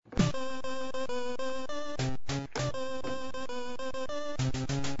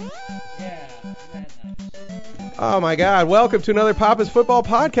Oh my God, welcome to another Papa's Football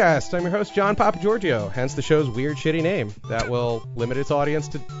Podcast. I'm your host, John Papagiorgio, hence the show's weird, shitty name. That will limit its audience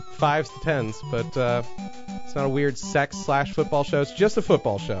to 5s to 10s, but it's not a weird sex/football show, it's just a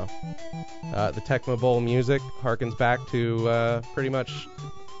football show. The Tecmo Bowl music harkens back to pretty much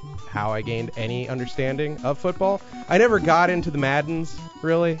how I gained any understanding of football. I never got into the Maddens,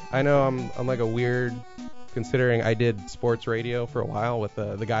 really. I know I'm like a weird, considering I did sports radio for a while with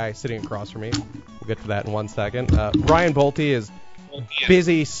the guy sitting across from me. We'll get to that in 1 second. Ryan Bolte is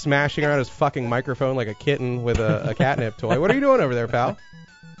busy smashing around his fucking microphone like a kitten with a catnip toy. What are you doing over there, pal?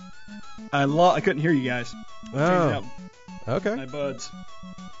 I couldn't hear you guys. Oh, okay. My buds.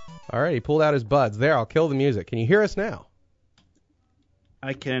 All right, he pulled out his buds. There, I'll kill the music. Can you hear us now?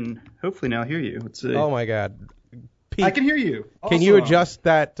 I can hopefully now hear you. Let's see. Oh my God, Pete, I can hear you. Can you adjust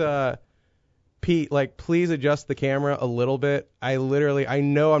that, Pete? Like, please adjust the camera a little bit. I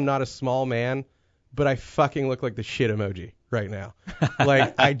know I'm not a small man, but I fucking look like the shit emoji right now.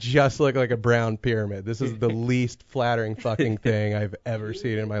 Like, I just look like a brown pyramid. This is the least flattering fucking thing I've ever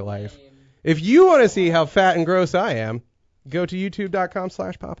seen in my life. If you want to see how fat and gross I am, go to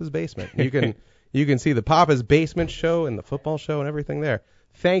youtube.com/Papa's Basement. You can see the Papa's Basement show and the football show and everything there.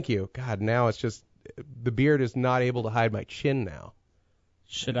 Thank you. God, now it's just, the beard is not able to hide my chin now.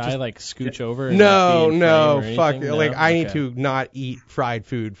 Should I scooch over? And No, fuck. No? Like, I need to not eat fried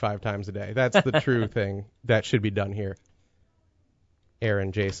food 5 times a day. That's the true thing that should be done here.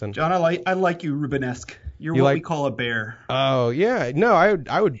 Aaron, Jason. John, I like you Rubenesque. You're what we call a bear. Oh, yeah. No,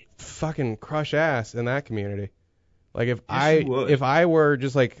 I would fucking crush ass in that community. Like, if I were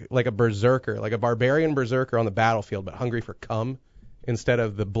just like a berserker, like a barbarian berserker on the battlefield, but hungry for cum instead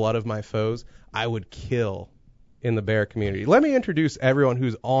of the blood of my foes, I would kill in the bear community. Let me introduce everyone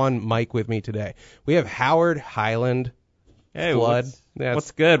who's on mic with me today. We have Howard Highland. Hey, Flood.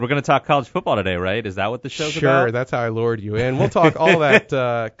 What's good? We're going to talk college football today, right? Is that what the show's about? Sure, that's how I lured you in. We'll talk all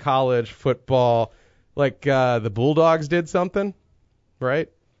that college football, like the Bulldogs did something, right?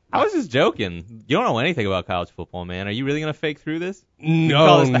 I was just joking. You don't know anything about college football, man. Are you really going to fake through this? No,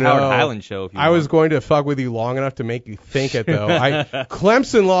 call this the Howard Highland show if you I want. was going to fuck with you long enough to make you think it, though.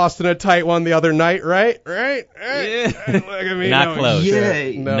 Clemson lost in a tight one the other night, right? Yeah. Look at me. Not close.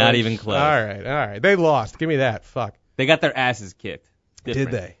 Yay. No, Not even close. All right. They lost. Give me that. Fuck. They got their asses kicked.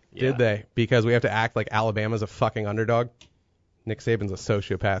 Different. Did they? Yeah. Did they? Because we have to act like Alabama's a fucking underdog. Nick Saban's a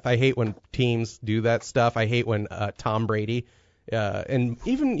sociopath. I hate when teams do that stuff. I hate when Tom Brady, and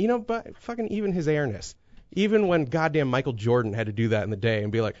even, but fucking even his airness. Even when goddamn Michael Jordan had to do that in the day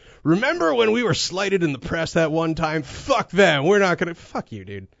and be like, remember when we were slighted in the press that one time? Fuck them. We're not going to. Fuck you,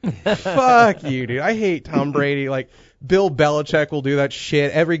 dude. Fuck you, dude. I hate Tom Brady. Like, Bill Belichick will do that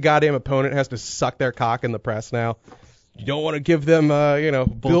shit. Every goddamn opponent has to suck their cock in the press now. You don't want to give them,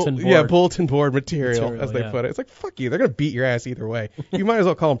 bulletin board material, as they put it. It's like, fuck you. They're going to beat your ass either way. You might as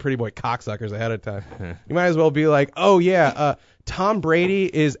well call them pretty boy cocksuckers ahead of time. You might as well be like, oh, yeah, Tom Brady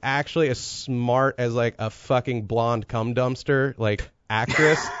is actually as smart as, like, a fucking blonde cum dumpster, like,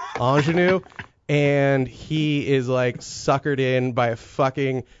 actress, ingenue, and he is, like, suckered in by a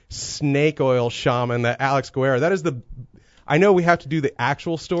fucking snake oil shaman, that Alex Guerra. That is I know we have to do the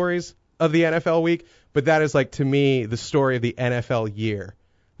actual stories of the NFL week, but that is, like, to me, the story of the NFL year.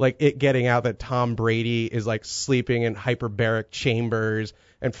 Like, it getting out that Tom Brady is, like, sleeping in hyperbaric chambers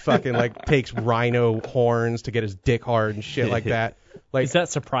and fucking, like, takes rhino horns to get his dick hard and shit like that. Like, is that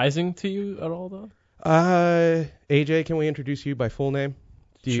surprising to you at all, though? AJ, can we introduce you by full name?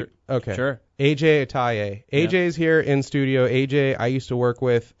 Sure. Okay. Sure. AJ Ataye. AJ's here in studio. AJ, I used to work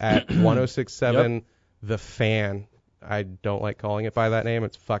with at 106.7 Yep. The Fan. I don't like calling it by that name.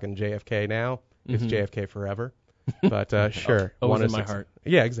 It's fucking JFK now. It's JFK forever. But sure. Always in my heart.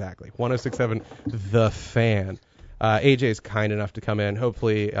 Yeah, exactly. 106.7 The Fan. AJ's kind enough to come in,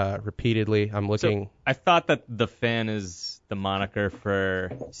 hopefully repeatedly. I'm looking. So, I thought that The Fan is the moniker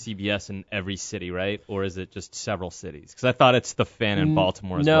for CBS in every city, right? Or is it just several cities? Because I thought it's The Fan in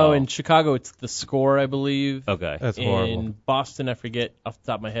Baltimore as well. No, in Chicago it's The Score, I believe. Okay. That's horrible. In Boston, I forget off the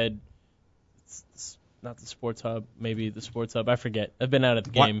top of my head. It's not the Sports Hub, maybe the Sports Hub. I forget. I've been out at the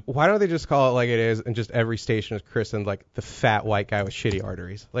game. Why don't they just call it like it is, and just every station is christened like the fat white guy with shitty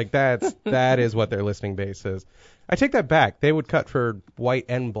arteries? Like, that is what their listening base is. I take that back. They would cut for white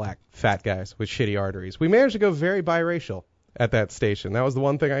and black fat guys with shitty arteries. We managed to go very biracial at that station. That was the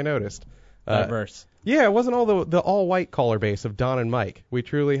one thing I noticed. Diverse. Yeah, it wasn't all the all-white caller base of Don and Mike. We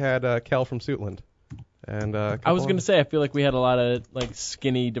truly had Kel from Suitland. And I was gonna say, I feel like we had a lot of like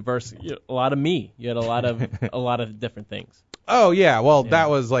skinny, diverse, a lot of me. You had a lot of different things. Oh yeah, well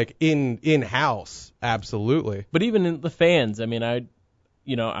that was like in house, absolutely. But even in the fans, I mean,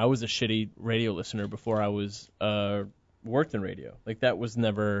 I was a shitty radio listener before I was worked in radio. Like that was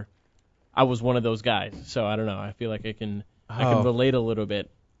never. I was one of those guys. So I don't know. I feel like I can relate a little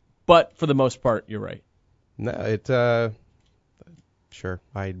bit. But for the most part, you're right. No, sure.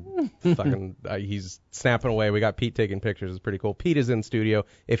 He's snapping away. We got Pete taking pictures. It's pretty cool. Pete is in studio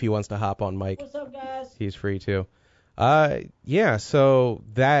if he wants to hop on mic. What's up, guys? He's free too. Yeah, so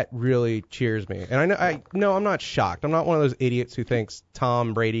that really cheers me. And I'm not shocked. I'm not one of those idiots who thinks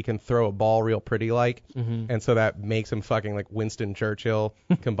Tom Brady can throw a ball real pretty like, and so that makes him fucking like Winston Churchill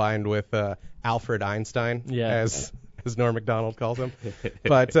combined with Alfred Einstein, as Norm Macdonald calls him.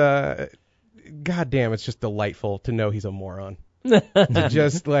 But goddamn, it's just delightful to know he's a moron.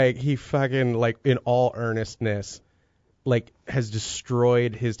 Just like he fucking like in all earnestness, like has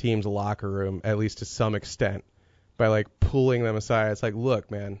destroyed his team's locker room at least to some extent. By like pulling them aside, it's like,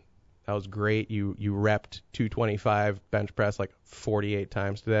 look, man, that was great. You repped 225 bench press like 48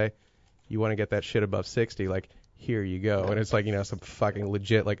 times today. You want to get that shit above 60? Like, here you go. And it's like, some fucking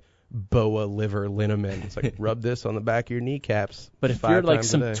legit like boa liver liniment. It's like rub this on the back of your kneecaps. But if you're like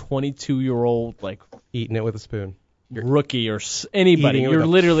some 22-year-old like eating it with a spoon, rookie or anybody, you're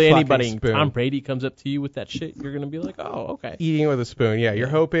literally anybody. Spoon. Tom Brady comes up to you with that shit, you're gonna be like, oh, okay. Eating it with a spoon, yeah. You're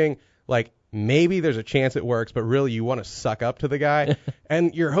hoping like. Maybe there's a chance it works, but really you want to suck up to the guy.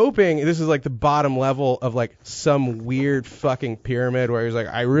 And you're hoping this is like the bottom level of like some weird fucking pyramid where he's like,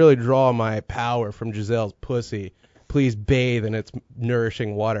 I really draw my power from Giselle's pussy. Please bathe in its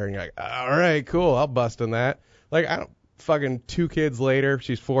nourishing water. And you're like, all right, cool. I'll bust in that. Like, I don't fucking 2 kids later.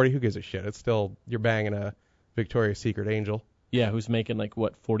 She's 40. Who gives a shit? It's still, you're banging a Victoria's Secret angel. Yeah, who's making like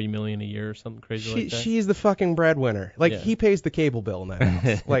what, $40 million a year or something crazy like that? She's the fucking breadwinner. Like he pays the cable bill in that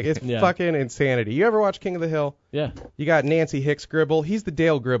house. Like it's fucking insanity. You ever watch King of the Hill? Yeah. You got Nancy Hicks Gribble. He's the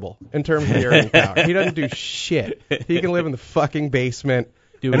Dale Gribble in terms of the earning power. He doesn't do shit. He can live in the fucking basement.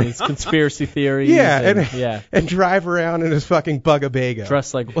 Doing his conspiracy theories. Yeah, and drive around in his fucking Bugabego.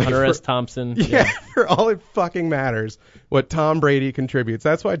 Dressed like Hunter S. Thompson. Yeah, for all it fucking matters what Tom Brady contributes.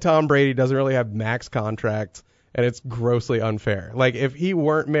 That's why Tom Brady doesn't really have max contracts. And it's grossly unfair. Like, if he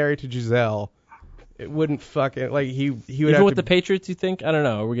weren't married to Giselle, it wouldn't fucking, like, he would Even have with the Patriots, you think? I don't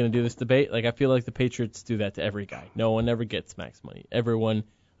know. Are we going to do this debate? Like, I feel like the Patriots do that to every guy. No one ever gets max money. Everyone,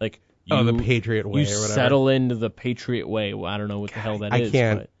 like, the Patriot way or whatever. You settle into the Patriot way. Well, I don't know what the hell that is. I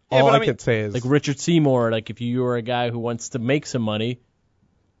can't. All I can say is. Like, Richard Seymour, like, if you were a guy who wants to make some money,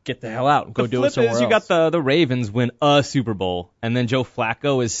 get the hell out and go do it somewhere else. You got the Ravens win a Super Bowl, and then Joe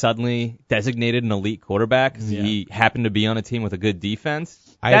Flacco is suddenly designated an elite quarterback because he happened to be on a team with a good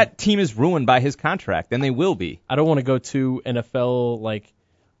defense. That team is ruined by his contract, and they will be. I don't want to go too NFL like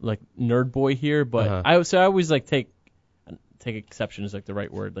nerd boy here, but I always like take exception is like the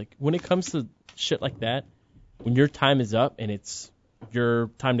right word. Like when it comes to shit like that, when your time is up and it's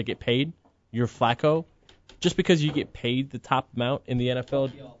your time to get paid, you're Flacco. Just because you get paid the top amount in the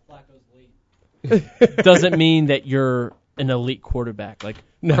NFL doesn't mean that you're an elite quarterback. Like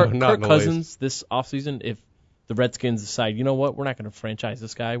Kirk Cousins this offseason, if the Redskins decide, you know what, we're not going to franchise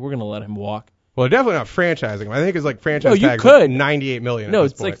this guy, we're going to let him walk. Well, definitely not franchising him. I think it's like franchise tag could. Like $98 million. No,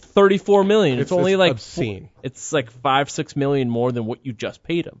 it's like $34 million. It's only like obscene. It's like $5-6 million more than what you just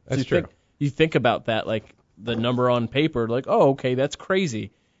paid him. That's true. You think about that, like the number on paper, like, oh, okay, that's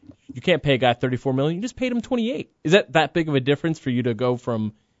crazy. You can't pay a guy $34 million. You just paid him $28. Is that big of a difference for you to go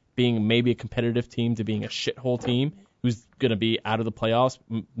from being maybe a competitive team to being a shithole team who's going to be out of the playoffs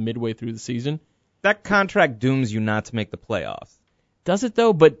midway through the season? That contract dooms you not to make the playoffs. Does it,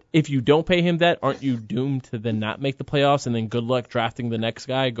 though? But if you don't pay him that, aren't you doomed to then not make the playoffs and then good luck drafting the next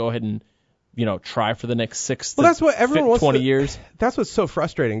guy? Go ahead and, try for the next 6 to that's what everyone 20 years. That's what's so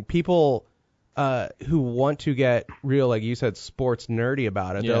frustrating. People who want to get real, like you said, sports nerdy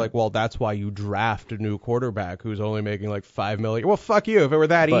about it. They're like, well, that's why you draft a new quarterback who's only making like $5 million. Well, fuck you. If it were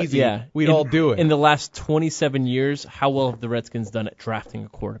that easy, we'd all do it. In the last 27 years, how well have the Redskins done at drafting a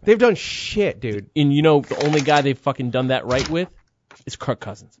quarterback? They've done shit, dude. And the only guy they've fucking done that right with is Kirk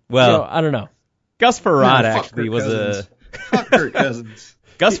Cousins. Well, I don't know. Gus Farad actually was Fuck Kirk Cousins.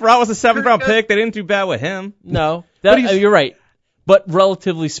 Gus Farad was a 7th-round pick. They didn't do bad with him. No, you're right. But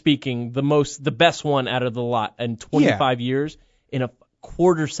relatively speaking, the best one out of the lot in 25 years in a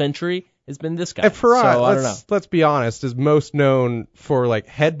quarter century has been this guy. And Farad, so, I don't know. Let's be honest, is most known for like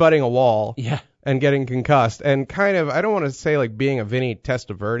headbutting a wall and getting concussed. And kind of, I don't want to say like being a Vinny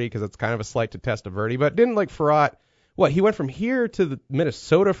Testaverde because it's kind of a slight to Testaverde, but didn't like Farad, he went from here to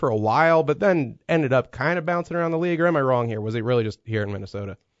Minnesota for a while, but then ended up kind of bouncing around the league, or am I wrong here? Was he really just here in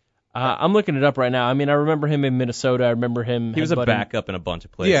Minnesota? I'm looking it up right now. I mean, I remember him in Minnesota. I remember him. He was a backup in a bunch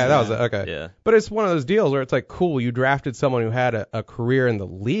of places. Yeah, that was okay. Yeah. But it's one of those deals where it's like, cool, you drafted someone who had a career in the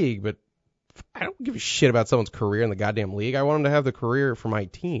league, but I don't give a shit about someone's career in the goddamn league. I want him to have the career for my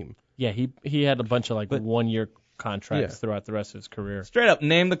team. Yeah, he had a bunch of 1-year contracts throughout the rest of his career. Straight up,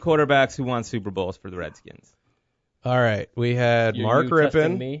 name the quarterbacks who won Super Bowls for the Redskins. All right, we had Mark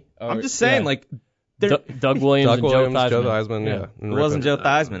Rippon. Me? I'm just saying, Doug Williams and Joe Theismann. Joe Theismann, yeah. It wasn't Joe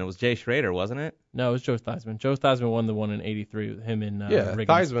Theismann. It was Jay Schrader, wasn't it? No, it was Joe Theismann. Joe Theismann won the one in '83 with him and Riggins.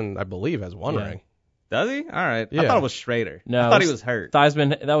 Theismann, I believe, has one ring. Does he? All right. Yeah. I thought it was Schrader. No, I thought he was hurt.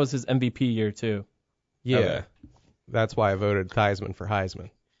 Theismann, that was his MVP year too. Yeah, Okay. That's why I voted Theismann for Heisman.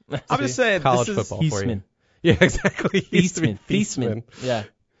 I'm just saying, College this is football for you. Thiesman. Yeah, exactly. Thiesman. Yeah.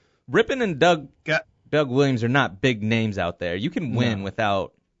 Rippon and Doug Williams are not big names out there. You can win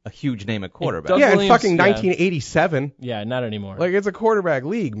without a huge name at quarterback. Doug Yeah, in Williams, fucking 1987. Yeah, not anymore. Like, it's a quarterback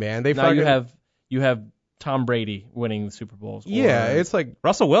league, man. They now fucking, you have Tom Brady winning the Super Bowls. Yeah, it's like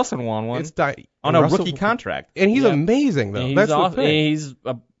Russell Wilson won one it's on a rookie contract. and he's amazing though. And That's he's the thing. He's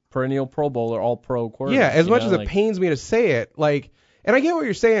a perennial Pro Bowler, all pro quarterback. Yeah, as much as it pains me to say it, like, and I get what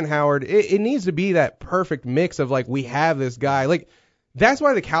you're saying, Howard. It needs to be that perfect mix of like, we have this guy. Like, that's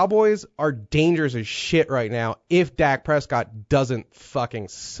why the Cowboys are dangerous as shit right now if Dak Prescott doesn't fucking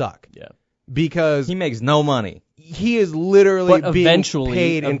suck. Yeah. Because He makes no money. he is literally But being eventually-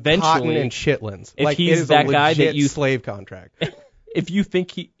 paid in cotton and chitlins. if Like, he's it is that a guy that legit you- slave contract. If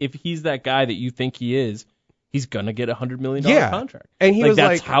he's that guy that you think he is, he's gonna get $100 million contract. And he was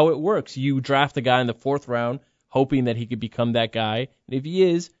that's like, how it works. You draft a guy in the 4th round, hoping that he could become that guy. And if he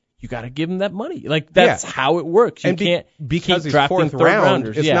is, you got to give him that money. Like, that's how it works. You and can't because keep he's drafting 4th third round.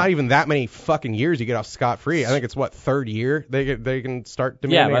 rounders. It's Yeah. not even that many fucking years you get off scot free. I think it's what, 3rd year they can start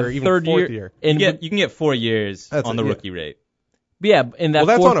demanding, by or the even 3rd 4th year. And You can get 4 years That's on it, the yeah. rookie rate. yeah, and that Well,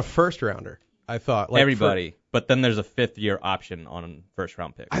 that's fourth, on a 1st rounder. I thought like Everybody. But then there's a 5th year option on first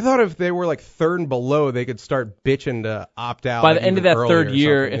round pick. I thought if they were like 3rd and below, they could start bitching to opt out. by like, the end of even that earlier 3rd or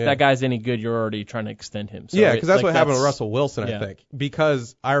year, something, if yeah. that guy's any good, you're already trying to extend him. So Yeah, because that's what happened to that's- Russell Wilson, I yeah. think.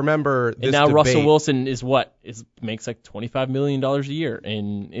 Because I remember this And now debate. Russell Wilson makes like $25 million a year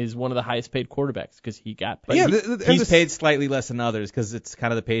and is one of the highest paid quarterbacks because he got paid. Yeah, He's paid slightly less than others because it's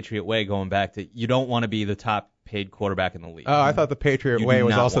kind of the Patriot way, going back to you don't want to be the top paid quarterback in the league. Oh, I thought the Patriot You way do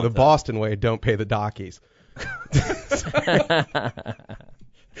was not also the want that. Boston way. Don't pay the dockies.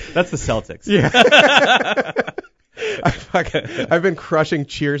 That's the Celtics. Yeah. I've been crushing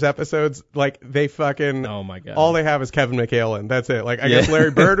Cheers episodes. Like, they fucking. Oh my god. All they have is Kevin McHale, that's it. Like, I guess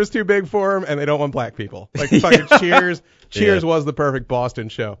Larry Bird was too big for him, and they don't want black people. Like, fucking Cheers was the perfect Boston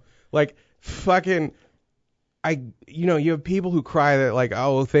show. Like, fucking, you have people who cry that, like,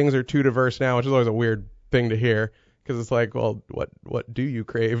 oh, things are too diverse now, which is always a weird thing to hear. Because it's like, well, what do you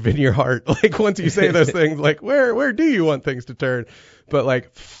crave in your heart? Like, once you say those things, like, where do you want things to turn? But,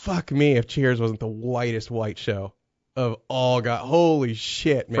 like, fuck me if Cheers wasn't the whitest white show of all God. Holy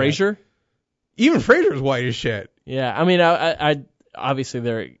shit, man. Frasier? Even Frasier's white as shit. Yeah, I mean, I obviously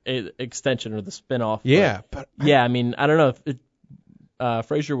they're an extension or the spinoff. Yeah, but yeah, I mean, I don't know if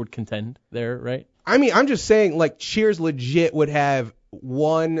Frasier would contend there, right? I mean, I'm just saying, like, Cheers legit would have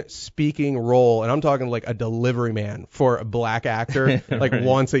one speaking role, and I'm talking like a delivery man for a black actor, like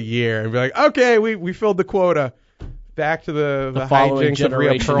once a year, and be like, okay, we filled the quota. Back to the following hijinks of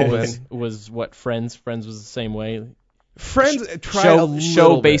Rhea generation Perlman. was what Friends. Friends was the same way. Friends tried a Show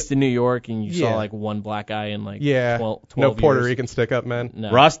little based bit. in New York, and you Yeah. saw like one black guy in like 12 no Puerto years. Rican stick up men.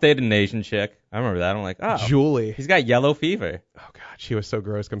 No. Ross dated an Asian chick. I remember that. I'm like, oh, Julie. he's got yellow fever. Oh god, she was so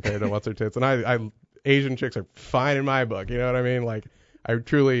gross compared to what's her tits. And I Asian chicks are fine in my book. You know what I mean? Like, I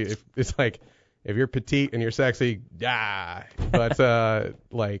truly, it's like, if you're petite and you're sexy, But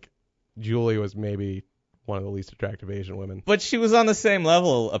like, Julie was maybe one of the least attractive Asian women. But she was on the same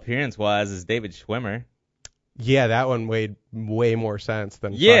level appearance-wise as David Schwimmer. Yeah, that one made way more sense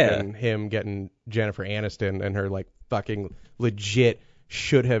than fucking him getting Jennifer Aniston and her like fucking legit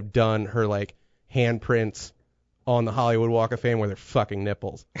should have done her like handprints on the Hollywood Walk of Fame with her fucking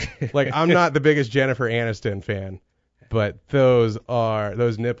nipples. Like, I'm not the biggest Jennifer Aniston fan, but those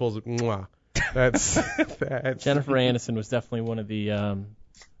nipples, mwah. That's Jennifer Aniston was definitely one of the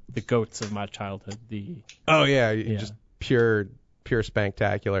goats of my childhood. Oh yeah, just pure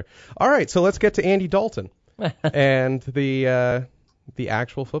spanktacular. All right, so let's get to Andy Dalton and the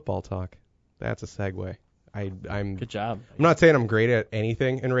actual football talk. That's a segue. I'm Good job. I'm not saying I'm great at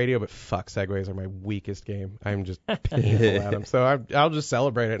anything in radio, but fuck, segues are my weakest game. I'm just painful at them. So I'll just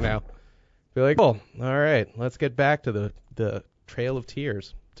celebrate it now. Be like, cool. All right, let's get back to the Trail of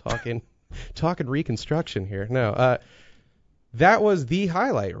Tears. Talking reconstruction here. No, that was the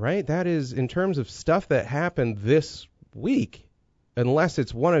highlight, right? That is, in terms of stuff that happened this week, unless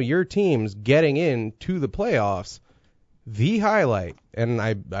it's one of your teams getting into the playoffs, the highlight. And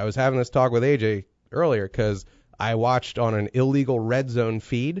I was having this talk with AJ earlier because I watched on an illegal Red Zone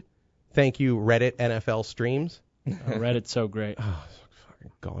feed. Thank you, Reddit NFL streams. Oh, Reddit's so great. Oh,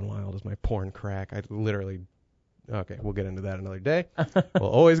 fucking Gone Wild is my porn crack. I literally... Okay, we'll get into that another day. We'll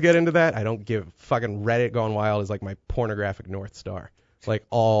always get into that. I don't give fucking Reddit Gone Wild is like my pornographic North Star. Like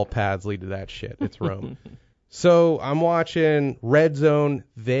all paths lead to that shit. It's Rome. So I'm watching Red Zone.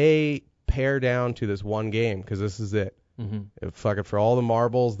 They pare down to this one game because this is it. Fucking for all the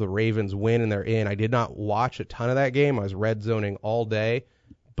marbles, the Ravens win and they're in. I did not watch a ton of that game. I was red zoning all day,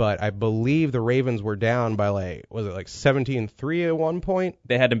 but I believe the Ravens were down by like 17-3 at one point?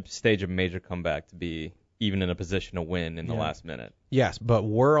 They had to stage a major comeback to be even in a position to win in the last minute. Yes, but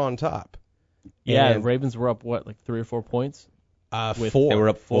we're on top. Yeah, the Ravens were up, what, like 3 or 4 points? 4. They were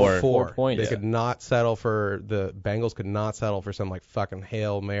up 4. 4 points. They could not settle for, the Bengals could not settle for some like fucking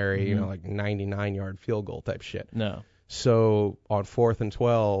Hail Mary, like 99-yard field goal type shit. No. So on 4th and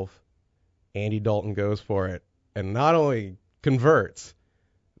 12, Andy Dalton goes for it and not only converts,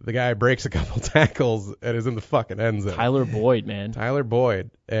 the guy breaks a couple tackles and is in the fucking end zone. Tyler Boyd, man. Tyler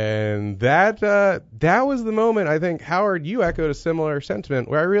Boyd. And that was the moment, I think, Howard, you echoed a similar sentiment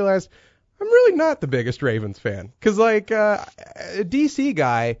where I realized I'm really not the biggest Ravens fan. Because, like, a DC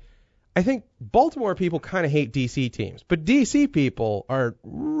guy, I think Baltimore people kind of hate DC teams. But DC people are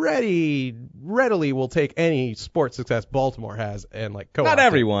readily will take any sports success Baltimore has and, like, co-opt Not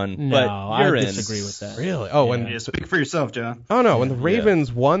everyone, No, but you're I in. disagree with that. Really? Oh, Yeah. when Yeah, speak for yourself, John. Oh no, when the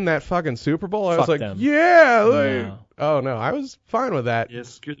Ravens won that fucking Super Bowl, I was Fuck like, them. yeah. Like, No. Oh no, I was fine with that. Yes,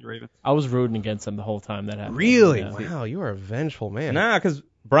 screw the Ravens. I was rooting against them the whole time that happened. Really? Yeah. Wow, you are a vengeful man. Nah, because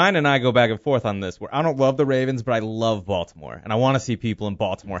Brian and I go back and forth on this. Where I don't love the Ravens, but I love Baltimore, and I want to see people in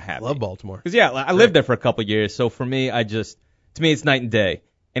Baltimore happy. Love Baltimore. Because I lived there for a couple of years, so for me, to me, it's night and day.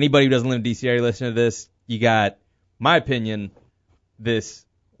 Anybody who doesn't live in DC area listening to this, you got, my opinion, this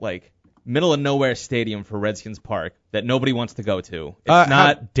like middle of nowhere stadium for Redskins Park that nobody wants to go to. It's How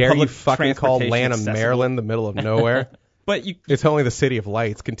not dare you public fucking call transportation Lanham, accessible. Maryland, the middle of nowhere? But you, It's only the city of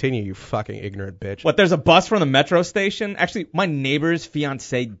lights. Continue, you fucking ignorant bitch. what? There's a bus from the metro station. Actually, my neighbor's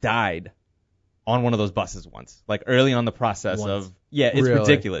fiance died on one of those buses once, like early on the process Once. of. Yeah, it's Really?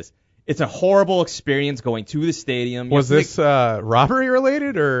 ridiculous. It's a horrible experience going to the stadium. You Was have to this robbery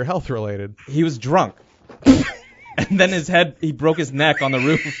related or health related? He was drunk. And then he broke his neck on the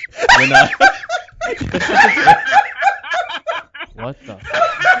roof. When, What the?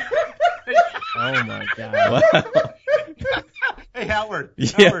 Oh my god. Hey, Howard.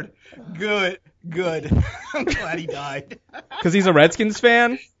 Yeah. Howard. Good. I'm glad he died. Because he's a Redskins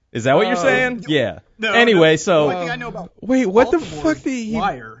fan? Is that what you're saying? Yeah. No, Anyway, no. so The only thing I know about Wait, what the Baltimore fuck did he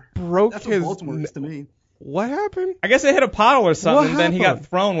wire. broke That's his? what Baltimore is to me. What happened? I guess it hit a puddle or something, What and then he got happened?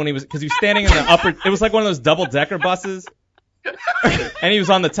 thrown because he was standing in the upper. It was like one of those double-decker buses. And he was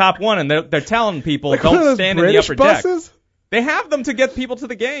on the top one, and they're telling people Like one of don't those stand British in the upper deck. buses? They have them to get people to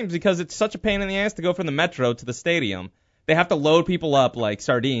the games because it's such a pain in the ass to go from the metro to the stadium. They have to load people up like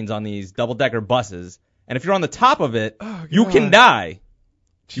sardines on these double-decker buses. And if you're on the top of it, you can die.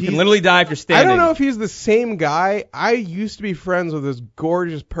 You can literally die if you're standing. I don't know if he's the same guy. I used to be friends with this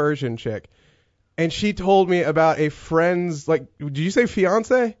gorgeous Persian chick, and she told me about a friend's, like, did you say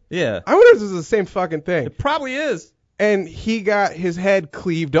fiance? Yeah. I wonder if this is the same fucking thing. It probably is. And he got his head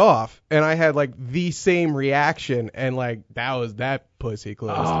cleaved off, and I had, like, the same reaction, and, like, that pussy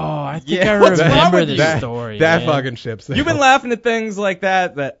closed. Oh, I think Yeah, I what's wrong remember with this you? that, story. That man. fucking ship sailed. You've been laughing at things like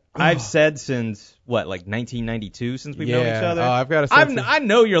that I've said since, what, like 1992 since we've known each other? Oh, I've got a sense of- I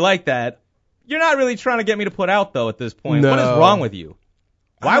know you're like that. You're not really trying to get me to put out, though, at this point. No. What is wrong with you?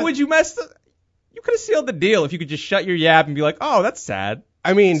 Why would you You could have sealed the deal if you could just shut your yap and be like, oh, that's sad.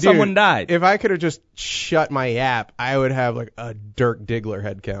 I mean, dude, Someone died. If I could have just shut my yap, I would have like a Dirk Diggler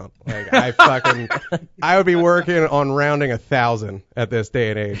head count. Like I would be working on rounding 1,000 at this day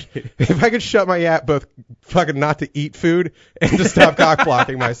and age. If I could shut my yap, both fucking not to eat food and to stop cock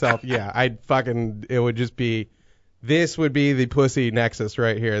blocking myself, yeah, it would just be. This would be the pussy nexus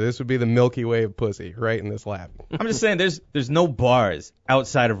right here. This would be the Milky Way of pussy right in this lap. I'm just saying there's no bars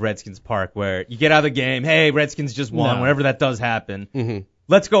outside of Redskins Park where you get out of the game, hey, Redskins just won, No. whenever that does happen. Mm-hmm.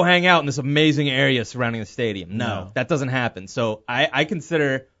 Let's go hang out in this amazing area surrounding the stadium. No, No. that doesn't happen. So I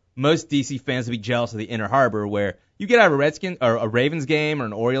consider most DC fans to be jealous of the Inner Harbor where you get out of a Ravens game or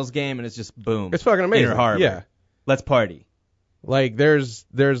an Orioles game and it's just boom. It's fucking amazing. Inner Harbor. Yeah. Let's party. Like there's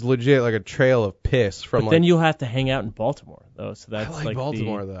legit like a trail of piss from. But then you'll have to hang out in Baltimore though, so that's I like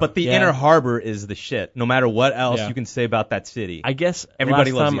Baltimore though. But the Inner Harbor is the shit. No matter what else you can say about that city. I guess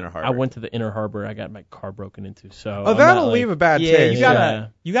everybody last loves time the Inner Harbor. I went to the Inner Harbor, I got my car broken into. So that'll leave a bad taste.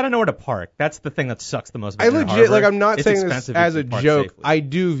 You gotta know where to park. That's the thing that sucks the most about I Inner legit Harbor. like I'm not It's saying this expensive as if a you park joke. safely. I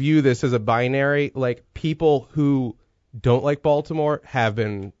do view this as a binary. Like people who don't like Baltimore have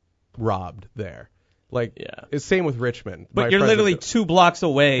been robbed there. Like it's same with Richmond. But you're literally 2 blocks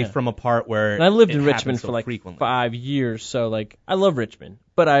away from a part where and I lived it in Richmond happens so for like frequently. 5 years, so like I love Richmond,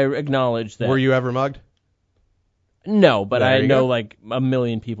 but I acknowledge that. Were you ever mugged? No, but There I you know go. like a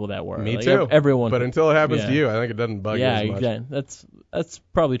million people that were. Me like, too. Everyone. But until it happens to you, I think it doesn't bug you as much. Yeah, that's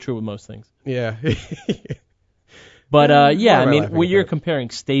probably true with most things. Yeah. But Why I am I mean, laughing when at you're that? comparing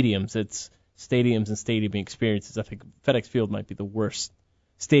stadiums, it's stadiums and stadium experiences. I think FedEx Field might be the worst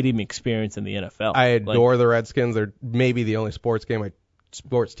stadium experience in the NFL. I adore the Redskins. They're maybe the only sports team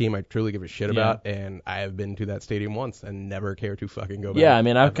I truly give a shit Yeah. about, and I have been to that stadium once and never care to fucking go back. Yeah, I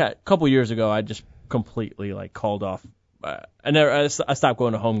mean, a couple years ago, I just completely like called off. I stopped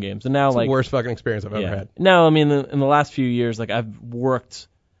going to home games, and now It's like the worst fucking experience I've ever had. Now, I mean, in the last few years, like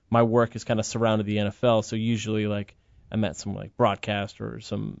my work has kind of surrounded the NFL, so usually like I'm at some like broadcast or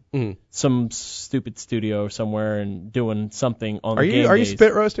some stupid studio somewhere and doing something on the game Are you days.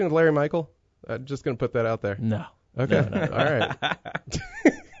 spit roasting with Larry Michael? I'm just gonna put that out there. No. Okay. No. All right.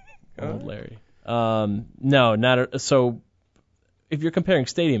 Old Larry. No, not so. If you're comparing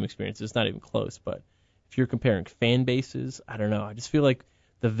stadium experiences, it's not even close. But if you're comparing fan bases, I don't know. I just feel like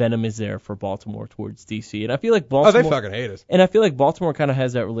the venom is there for Baltimore towards DC, and I feel like Baltimore. Oh, they fucking hate us. And I feel like Baltimore kind of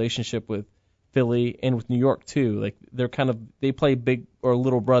has that relationship with Philly and with New York too. Like they play big or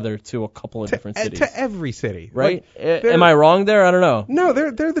little brother to a couple of different cities. To every city, right? Like, Am I wrong there? I don't know. No,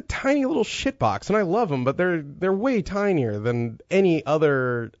 they're the tiny little shitbox, and I love them, but they're way tinier than any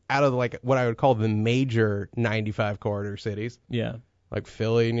other out of like what I would call the major 95 corridor cities. Yeah. Like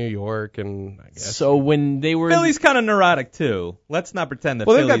Philly, New York, and I guess. So when they were Philly's kind of neurotic too. Let's not pretend that.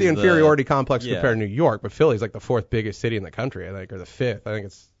 Well, they've got Philly's the inferiority complex yeah. compared to New York, but Philly's like the 4th biggest city in the country, I think, or the 5th. I think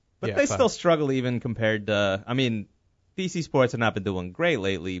it's. But they still struggle even compared to. I mean, DC sports have not been doing great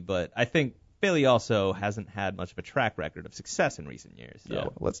lately, but I think Philly also hasn't had much of a track record of success in recent years. So. Yeah.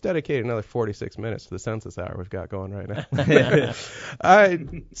 Let's dedicate another 46 minutes to the census hour we've got going right now.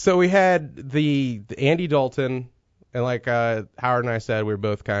 So we had the Andy Dalton, and like Howard and I said, we were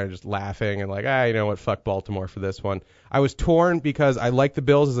both kind of just laughing and like, you know what, fuck Baltimore for this one. I was torn because I like the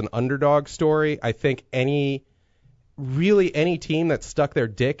Bills as an underdog story. I think any team that stuck their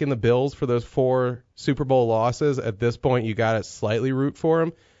dick in the Bills for those 4 Super Bowl losses, at this point you got to slightly root for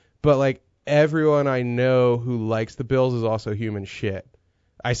them. But like everyone I know who likes the Bills is also human shit.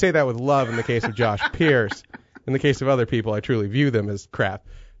 I say that with love in the case of Josh Pierce. In the case of other people, I truly view them as crap.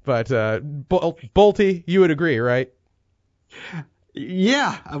 But Bolty, you would agree, right?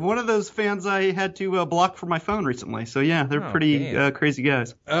 Yeah, I'm one of those fans I had to block from my phone recently. So yeah, they're pretty crazy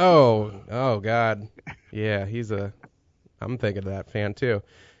guys. Oh God. Yeah, I'm thinking of that fan too.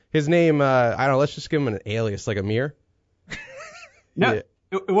 His name, I don't know, let's just give him an alias, like Amir. No, Yeah.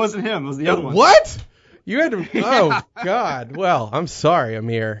 it wasn't him. It was the other one. What? You had to, oh God. Well, I'm sorry,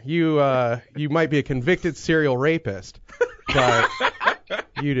 Amir. You might be a convicted serial rapist, but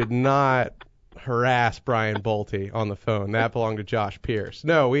you did not harass Brian Bolty on the phone. That belonged to Josh Pierce.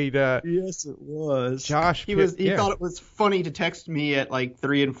 No, Yes, it was. Josh He Pierce. thought it was funny to text me at like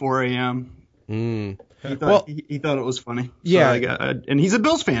 3 and 4 a.m. He thought it was funny. So Yeah. and he's a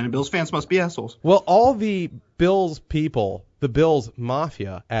Bills fan, and Bills fans must be assholes. Well, all the Bills people, the Bills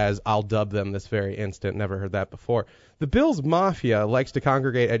Mafia, as I'll dub them this very instant, never heard that before. The Bills Mafia likes to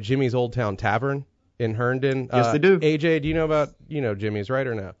congregate at Jimmy's Old Town Tavern in Herndon. Yes, they do. AJ, do you know Jimmy's, right,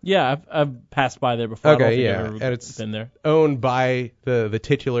 or no? Yeah, I've passed by there before. Okay, I don't think yeah, I've ever and it's been there. Owned by the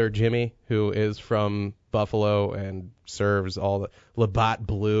titular Jimmy, who is from Buffalo and serves all the Labatt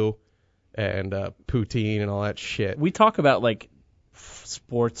Blue and poutine and all that shit. We talk about like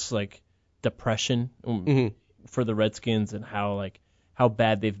sports like depression for the Redskins and how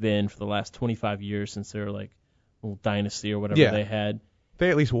bad they've been for the last 25 years since their like little dynasty or whatever they had. They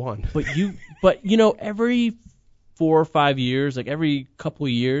at least won. But you know, every 4 or 5 years, like every couple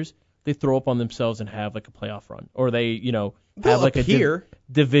of years, they throw up on themselves and have like a playoff run, or they have like a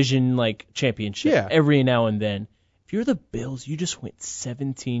division like championship every now and then. If you're the Bills, you just went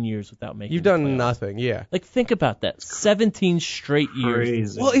 17 years without making. You've done nothing, yeah. Like think about that, 17 straight years.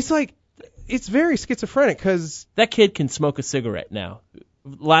 Crazy. Well, it's very schizophrenic because That kid can smoke a cigarette now.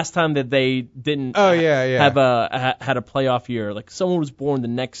 Last time that they didn't had a playoff year, like someone was born the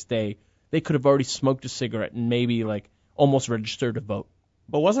next day, they could have already smoked a cigarette and maybe like almost register to vote.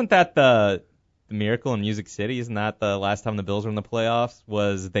 But wasn't that the miracle in Music City? Isn't that the last time the Bills were in the playoffs?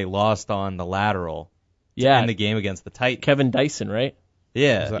 Was they lost on the lateral to end the game against the Titans? Kevin Dyson, right?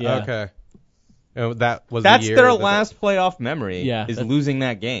 Yeah. Okay. And that's their last playoff memory. Yeah, is losing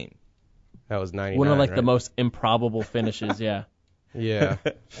that game. That was 99. One of right? the most improbable finishes. Yeah. Yeah.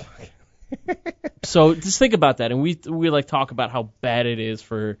 So just think about that, and we talk about how bad it is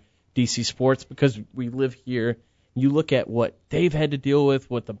for DC sports because we live here. You look at what they've had to deal with,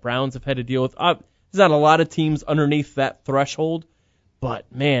 what the Browns have had to deal with. There's not a lot of teams underneath that threshold, but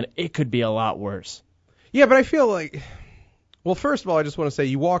man, it could be a lot worse. Yeah, but I feel like, well, first of all, I just want to say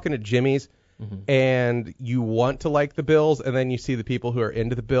you walk into Jimmy's and you want to like the Bills, and then you see the people who are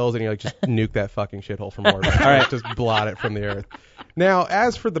into the Bills, and you're like, just nuke that fucking shithole from orbit. All right, just blot it from the earth. Now,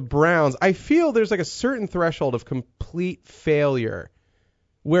 as for the Browns, I feel there's like a certain threshold of complete failure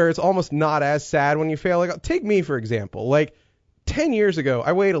where it's almost not as sad when you fail. Like, take me, for example. Like, 10 years ago,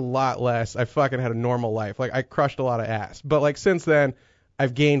 I weighed a lot less. I fucking had a normal life. Like, I crushed a lot of ass. But, like, since then,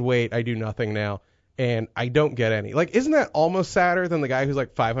 I've gained weight. I do nothing now. And I don't get any. Like, isn't that almost sadder than the guy who's,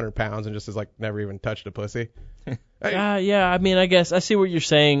 like, 500 pounds and just has, like, never even touched a pussy? Yeah, I mean, I guess I see what you're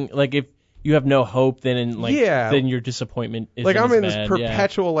saying. Like, if you have no hope, then then your disappointment is like I'm in bad. this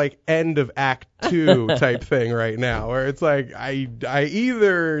perpetual like end of Act 2 type thing right now, where it's like I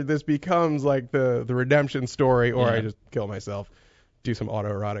either this becomes like the redemption story, or I just kill myself, do some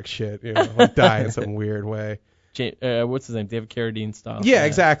autoerotic shit, like die in some weird way. What's his name? David Carradine style. Yeah,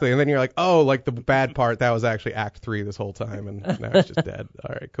 exactly. And then you're like, oh, like the bad part that was actually Act 3 this whole time, and now it's just dead.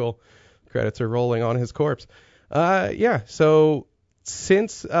 All right, cool. Credits are rolling on his corpse. So.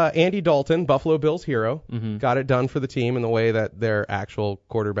 Since Andy Dalton, Buffalo Bills hero, got it done for the team in the way that their actual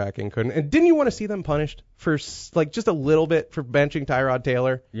quarterbacking couldn't. And didn't you want to see them punished for like just a little bit for benching Tyrod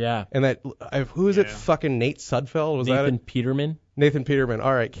Taylor? Yeah. And that who is it? Fucking Nate Sudfeld, was Nathan that it? Peterman. Nathan Peterman.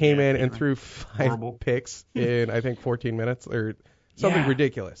 All right, came in and threw 5 picks in I think 14 minutes or something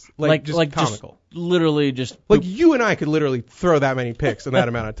ridiculous. Like comical. Literally just like you and I could literally throw that many picks in that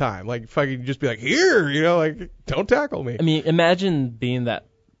amount of time. Like fucking just be like, here, like don't tackle me. I mean, imagine being that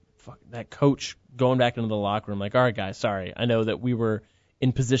coach going back into the locker room like, all right, guys, sorry. I know that we were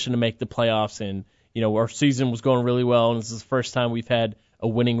in position to make the playoffs and, our season was going really well, and this is the first time we've had a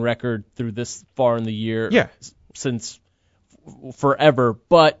winning record through this far in the year since forever.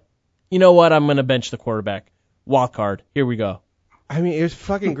 But you know what? I'm going to bench the quarterback. Wild card. Here we go. I mean, it was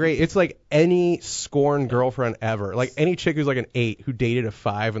fucking great. It's like any scorned girlfriend ever. Like any chick who's like an 8 who dated a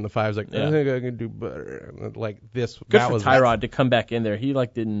 5, and the 5's like, I think I can do better. And like this. Good for Tyrod to come back in there. He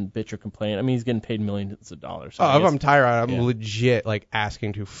didn't bitch or complain. I mean, he's getting paid millions of dollars. So if I'm Tyrod, I'm legit like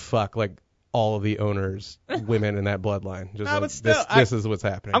asking to fuck like all of the owners, women in that bloodline. Just but still, this is what's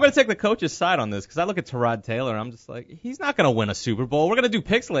happening. I'm going to take the coach's side on this because I look at Tyrod Taylor and I'm just like, he's not going to win a Super Bowl. We're going to do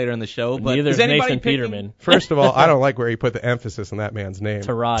picks later in the show, but neither is Nathan Peterman. First of all, I don't like where he put the emphasis on that man's name.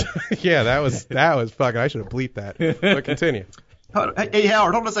 Tyrod. Yeah, that was fucking. I should have bleeped that. But continue. Hey,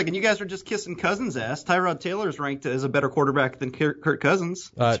 Howard, hold on a second. You guys are just kissing Cousins' ass. Tyrod Taylor's ranked as a better quarterback than Kirk Cousins.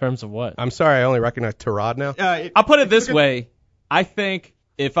 In terms of what? I'm sorry, I only recognize Tyrod now. I'll put it this way. I think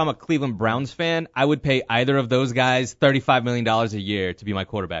if I'm a Cleveland Browns fan, I would pay either of those guys $35 million a year to be my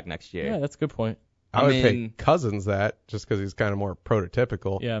quarterback next year. Yeah, that's a good point. I would pay Cousins that just because he's kind of more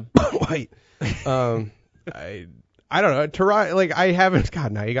prototypical. Yeah. Wait. I don't know. Tyrod, like I haven't.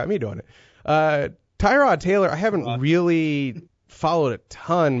 God, now you got me doing it. Tyrod Taylor, I haven't really followed a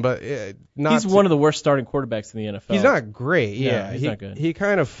ton, but he's one of the worst starting quarterbacks in the NFL. He's not great. Yeah, he's not good. He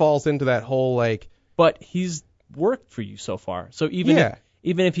kind of falls into that whole like. But he's worked for you so far. So even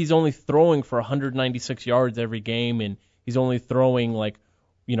if he's only throwing for 196 yards every game and he's only throwing like,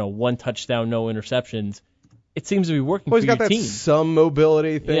 1 touchdown, no interceptions, it seems to be working for your team. Well, he's got that some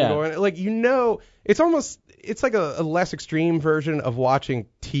mobility thing going. Like, it's like a less extreme version of watching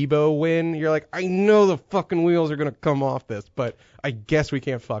Tebow win. You're like, I know the fucking wheels are going to come off this, but I guess we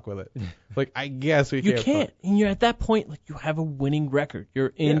can't fuck with it. Like, I guess we can't. You can't. And you're at that point, like, you have a winning record.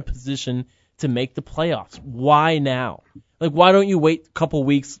 You're in position to make the playoffs. Why now? Like, why don't you wait a couple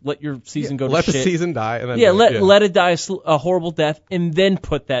weeks, let your season go to shit? Let the season die. And then let it die a horrible death, and then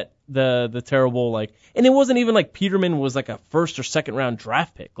put the terrible, like... And it wasn't even like Peterman was like a first or second round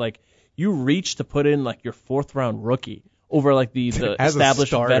draft pick. Like, you reached to put in like your 4th round rookie over like the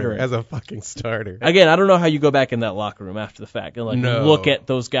established veteran. As a fucking starter. Again, I don't know how you go back in that locker room after the fact and like look at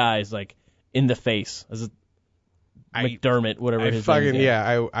those guys like in the face. McDermott, whatever his fucking, name is.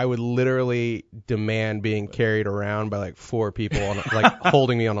 yeah, I would literally demand being carried around by like 4 people on like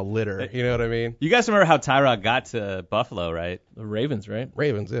holding me on a litter. You know what I mean? You guys remember how Tyrod got to Buffalo, right? The Ravens, right?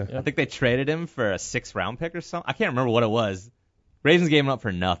 Ravens, yeah. I think they traded him for a 6th round pick or something. I can't remember what it was. Ravens gave him up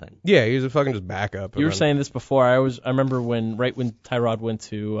for nothing. Yeah, he was a fucking just backup. You were saying this before. I remember when Tyrod went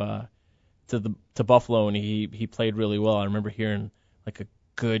to Buffalo and he played really well. I remember hearing like a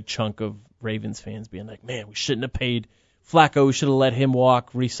good chunk of Ravens fans being like, "Man, we shouldn't have paid Flacco. We should have let him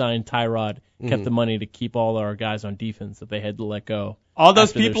walk, re-signed Tyrod, kept the money to keep all our guys on defense that they had to let go." All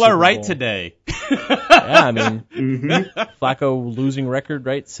those people are right today. Yeah, I mean, Flacco losing record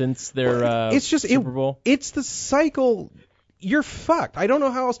right since their it's just Super Bowl. It's the cycle. You're fucked. I don't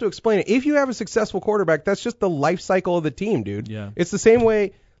know how else to explain it. If you have a successful quarterback, that's just the life cycle of the team, dude. Yeah. It's the same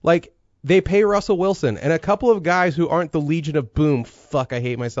way, like, they pay Russell Wilson and a couple of guys who aren't the Legion of Boom. Fuck, I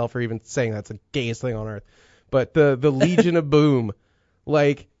hate myself for even saying that's the gayest thing on earth. But the Legion of Boom,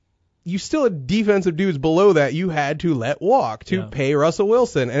 like, you still had defensive dudes below that you had to let walk to pay Russell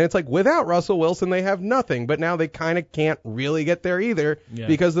Wilson. And it's like, without Russell Wilson, they have nothing. But now they kind of can't really get there either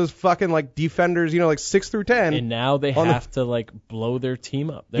because those fucking, like, defenders, like 6 through 10. And now they have to, like, blow their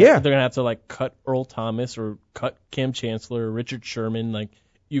team up. They're going to have to, like, cut Earl Thomas or cut Cam Chancellor or Richard Sherman. Like,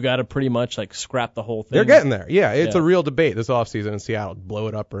 you got to pretty much, like, scrap the whole thing. They're getting there. Yeah, it's a real debate this offseason in Seattle, blow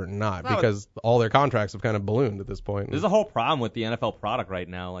it up or not, because all their contracts have kind of ballooned at this point. There's a whole problem with the NFL product right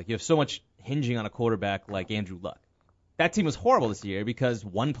now. Like, you have so much hinging on a quarterback like Andrew Luck. That team was horrible this year because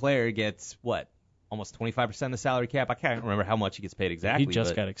one player gets, almost 25% of the salary cap? I can't remember how much he gets paid exactly. He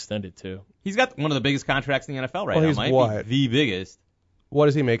just got extended, too. He's got one of the biggest contracts in the NFL right now. Might be the biggest. What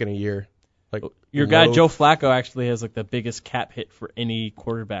is he making a year? Like your guy Joe Flacco actually has like the biggest cap hit for any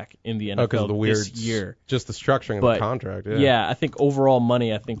quarterback in the NFL the weird, this year. Just the structuring of the contract. Yeah, I think overall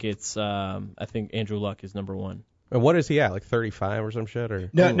money, I think Andrew Luck is number one. And what is he at? Like 35 or some shit? Or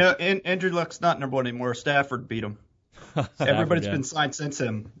no, Andrew Luck's not number one anymore. Stafford beat him. Everybody's been signed since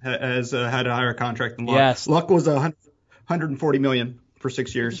him has had a higher contract than Luck. Yes. Luck was $140 million for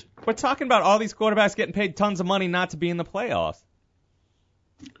 6 years. We're talking about all these quarterbacks getting paid tons of money not to be in the playoffs.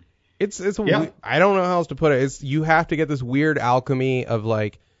 I don't know how else to put it. You have to get this weird alchemy of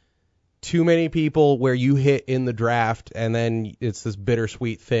like too many people where you hit in the draft, and then it's this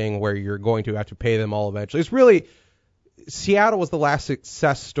bittersweet thing where you're going to have to pay them all eventually. It's really Seattle was the last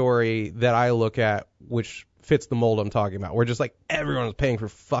success story that I look at, which fits the mold I'm talking about. Where just like everyone was paying for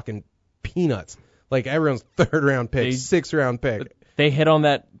fucking peanuts, like everyone's 3rd round pick, 6th round pick. They hit on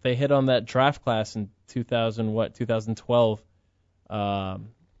that draft class in 2012.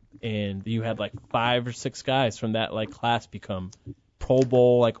 And you had like 5 or 6 guys from that like class become Pro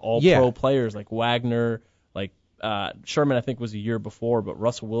Bowl, like all pro players, like Wagner, like Sherman I think was a year before, but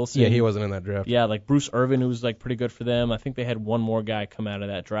Russell Wilson. Yeah, he wasn't in that draft. Yeah, like Bruce Irvin, who was like pretty good for them. I think they had one more guy come out of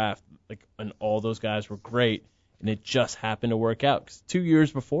that draft, like, and all those guys were great, and it just happened to work out. 'Cause 2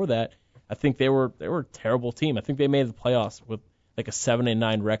 years before that, I think they were a terrible team. I think they made the playoffs with like a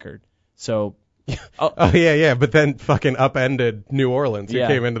 7-9 record. So. But then fucking upended New Orleans, who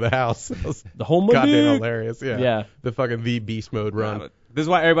came into the house. The whole movie. Goddamn hilarious, yeah. The fucking beast mode run. This is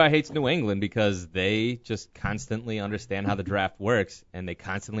why everybody hates New England, because they just constantly understand how the draft works, and they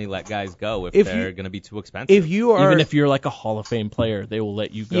constantly let guys go if they're going to be too expensive. Even if you're like a Hall of Fame player, they will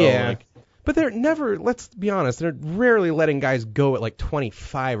let you go. Yeah. Like, but they're never, let's be honest, they're rarely letting guys go at like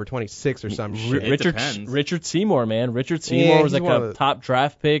 25 or 26 or some shit. Richard Seymour, man. Richard Seymour was like a top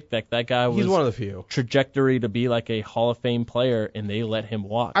draft pick. That guy was he's one of the few. Trajectory to be like a Hall of Fame player, and they let him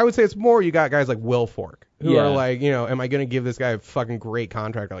walk. I would say it's more you got guys like Will Fork, who are like, am I going to give this guy a fucking great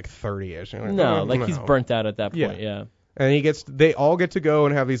contract at like 30-ish? Like, he's burnt out at that point, yeah. And they all get to go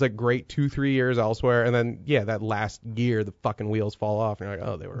and have these like great 2-3 years elsewhere, and then that last year the fucking wheels fall off, and you're like,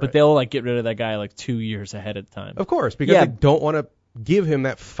 oh, they were. But they'll like get rid of that guy like 2 years ahead of time. Of course, because they don't want to give him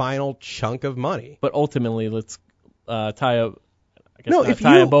that final chunk of money. But ultimately, let's tie a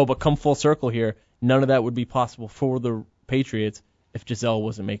bow, but come full circle here. None of that would be possible for the Patriots if Giselle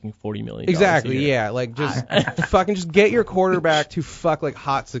wasn't making $40 million. Exactly, yeah. Like, just fucking just get your quarterback to fuck like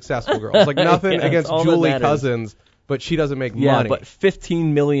hot successful girls. Like, nothing against Julie Cousins. But she doesn't make money. Yeah, but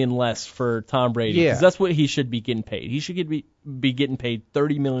 $15 million less for Tom Brady. Yeah, because that's what he should be getting paid. He should be getting paid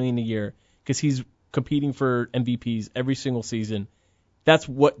 $30 million a year because he's competing for MVPs every single season. That's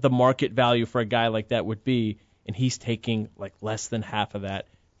what the market value for a guy like that would be, and he's taking like less than half of that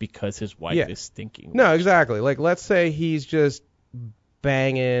because his wife is stinking. No, exactly. Like, let's say he's just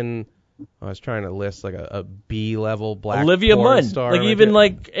banging. I was trying to list like a B-level black Olivia porn Munn, star. like even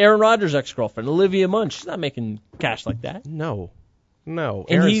like Aaron Rodgers' ex-girlfriend, Olivia Munn. She's not making cash like that. No. No.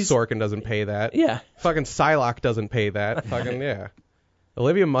 And Aaron Sorkin doesn't pay that. Yeah. Fucking Psylocke doesn't pay that. Fucking, yeah.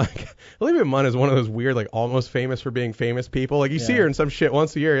 Olivia Munn is one of those weird, like, almost famous for being famous people. Like, you see her in some shit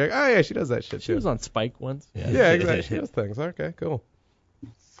once a year. You're like, oh, yeah, she does that shit, She too. was on Spike once. Yeah, exactly. She does things. Okay, cool.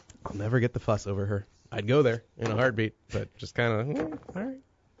 I'll never get the fuss over her. I'd go there in a heartbeat, but just kind of, all right,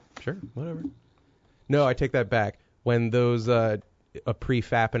 sure, whatever. No, I take that back. When those a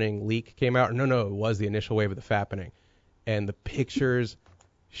pre-fappening leak came out, no, it was the initial wave of the fappening, and the pictures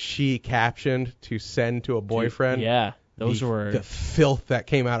she captioned to send to a boyfriend. Yeah, those were the filth that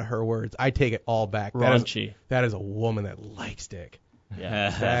came out of her words. I take it all back. Raunchy. That is a woman that likes dick. Yeah.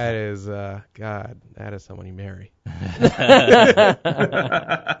 That is, God, that is someone you marry.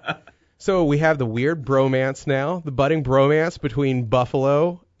 So we have the weird bromance now, the budding bromance between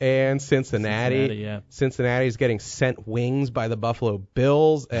Buffalo and Cincinnati. Yeah. Cincinnati's getting sent wings by the Buffalo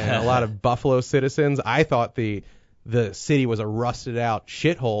Bills and a lot of Buffalo citizens. I thought the city was a rusted out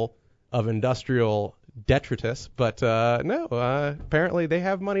shithole of industrial detritus, but no, apparently they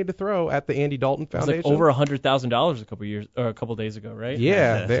have money to throw at the Andy Dalton Foundation. It's like over $100,000 a couple days ago, right?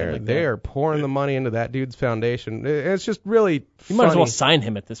 Yeah, they're pouring the money into that dude's foundation. It's just really You might as well sign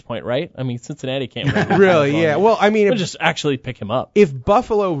him at this point, right? I mean, Cincinnati can't win. Really, yeah. Well, I mean, just actually pick him up. If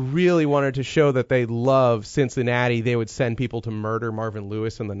Buffalo really wanted to show that they love Cincinnati, they would send people to murder Marvin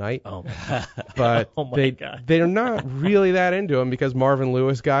Lewis in the night. Oh my God. But Oh my God. they're not really that into him because Marvin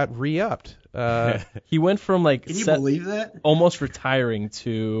Lewis got re-upped. He went from like Can you believe that? almost retiring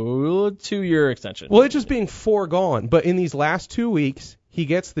to a 2-year extension. Well, it's just being foregone. But in these last 2 weeks, he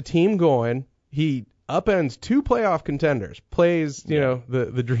gets the team going. He upends 2 playoff contenders, plays,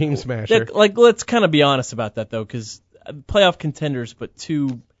 the dream smasher. Let's kind of be honest about that, though, because playoff contenders, but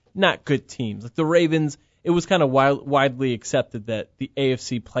 2 not good teams. Like the Ravens, it was kind of widely accepted that the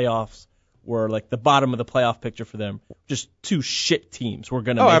AFC playoffs were like the bottom of the playoff picture for them. Just 2 shit teams were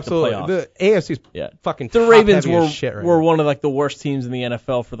going to make absolutely. the playoffs. The AFC's fucking The Ravens top-heavy as shit right were now. one of like the worst teams in the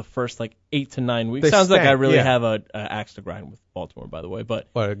NFL for the first 8 to 9 weeks. They Sounds like I stank, really yeah. have a axe to grind with Baltimore, by the way. But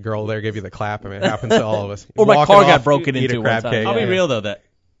What, a girl there gave you the clap? I mean, it happens to all of us. Or my Walking car got off, broken eat a into crab one time. cake. I'll Yeah. be real though, that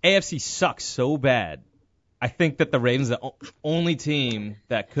AFC sucks so bad. I think that the Ravens are the only team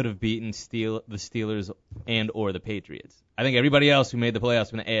that could have beaten the Steelers and or the Patriots. I think everybody else who made the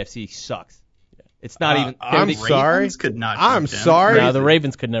playoffs in the AFC sucks. It's not even. I'm sorry. Could not I'm jump down. sorry. no, the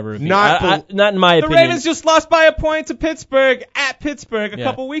Ravens could never have beaten. Not Not in my The opinion. Ravens just lost by a point to Pittsburgh at Pittsburgh a Yeah.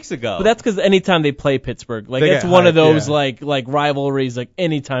 couple weeks ago. But that's because anytime they play Pittsburgh, They it's get one of hyped, those yeah. like rivalries. Like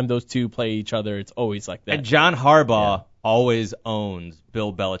anytime those two play each other, it's always like that. And John Harbaugh always owns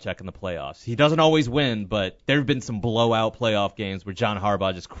Bill Belichick in the playoffs. He doesn't always win, but there have been some blowout playoff games where John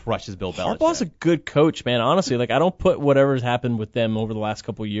Harbaugh just crushes Bill Belichick. Harbaugh's a good coach, man. Honestly, I don't put whatever's happened with them over the last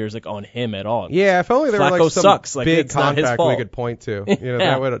couple of years on him at all. Yeah, if only there were Flacco some sucks. big It's not his contract we fault. could point to. Yeah.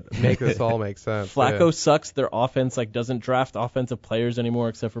 That would make this all make sense. Flacco sucks. Their offense doesn't draft offensive players anymore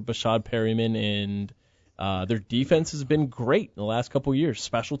except for Bashad Perryman, and their defense has been great in the last couple of years.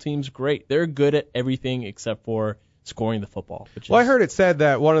 Special teams, great. They're good at everything except for scoring the football. I heard it said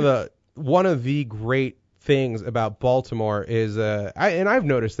that one of the great things about Baltimore is, and I've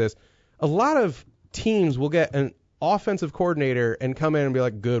noticed this, a lot of teams will get an offensive coordinator and come in and be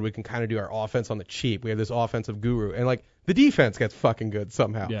like, good, we can kind of do our offense on the cheap. We have this offensive guru. And the defense gets fucking good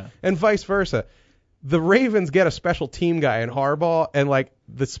somehow. Yeah. And vice versa. The Ravens get a special team guy in Harbaugh, and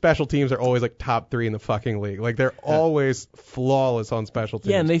the special teams are always top 3 in the fucking league. They're always flawless on special teams.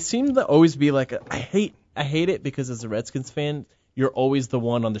 Yeah, and they seem to always be I hate it because as a Redskins fan, you're always the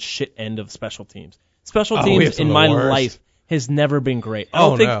one on the shit end of special teams. Special we teams have some in of the my worst. life has never been great. I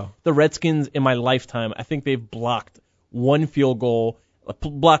don't think no. the Redskins in my lifetime, I think they've blocked 1 field goal,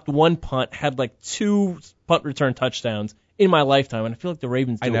 blocked 1 punt, had 2 punt return touchdowns in my lifetime, and I feel like the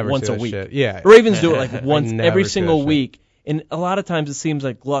Ravens do it once a week. Shit. Yeah. The Ravens do it once never every see single that shit. week, and a lot of times it seems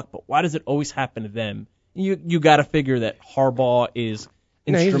like luck, but why does it always happen to them? You got to figure that Harbaugh is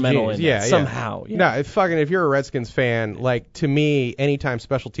instrumental in it somehow. Yeah. No, if you're a Redskins fan, to me, anytime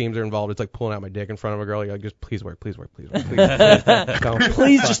special teams are involved, it's like pulling out my dick in front of a girl. You're like, just please work. Don't,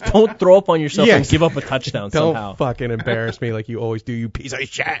 Please just don't throw up on yourself Yes. and give up a touchdown don't somehow. fucking embarrass me like you always do, you piece of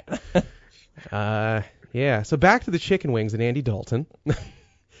shit. Yeah. So back to the chicken wings and Andy Dalton.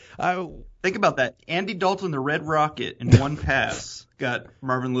 Think about that. Andy Dalton, the Red Rocket, in one pass, got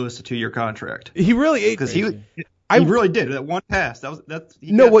Marvin Lewis a 2-year contract. He really Because he really did. That one pass. What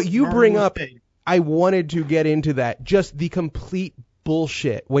you Marvin bring Lewis up, paid. I wanted to get into that. Just the complete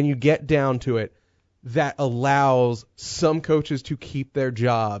bullshit when you get down to it that allows some coaches to keep their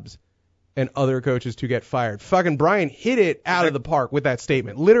jobs and other coaches to get fired. Fucking Brian hit it out of the park with that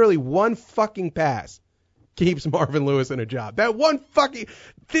statement. Literally one fucking pass keeps Marvin Lewis in a job. That one fucking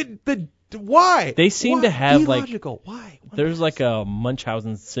why? They seem to have illogical. Why? There's like a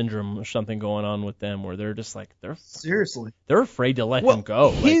Munchausen syndrome or something going on with them where they're just like seriously they're afraid to let him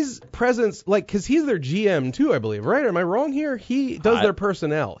go. His presence, because he's their GM too, I believe, right? Am I wrong here? He does their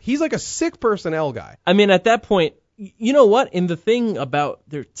personnel. He's like a sick personnel guy. I mean, at that point, you know what? And the thing about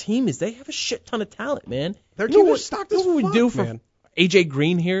their team is they have a shit ton of talent, man. Their team is stocked as fuck, we do for AJ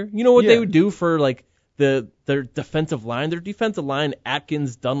Green here? You know what they would do for like their defensive line? Their defensive line,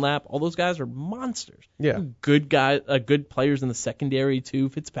 Atkins, Dunlap, all those guys are monsters. Yeah. Good guys, good players in the secondary too.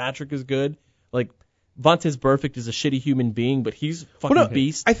 Fitzpatrick is good. Like Vontaze Burfict is a shitty human being, but he's fucking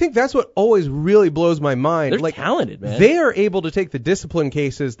beast. I think that's what always really blows my mind. They're talented, man. They are able to take the discipline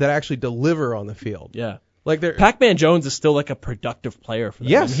cases that actually deliver on the field. Yeah. Like Pac-Man Jones is still like a productive player for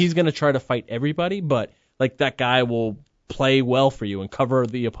them. Yes. I mean, he's going to try to fight everybody, but like that guy will play well for you and cover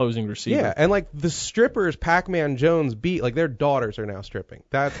the opposing receiver. Yeah, and like the strippers Pac-Man Jones beat, like their daughters are now stripping.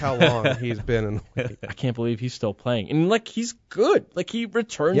 That's how long he's been in the league. I can't believe he's still playing. And like he's good. Like he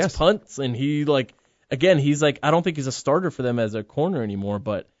returns punts and he like again, he's like I don't think he's a starter for them as a corner anymore,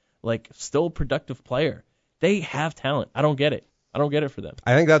 but like still a productive player. They have talent. I don't get it. I don't get it for them.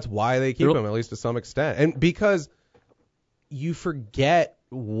 I think that's why they keep him, at least to some extent. And because you forget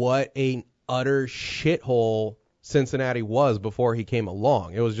what an utter shithole Cincinnati was before he came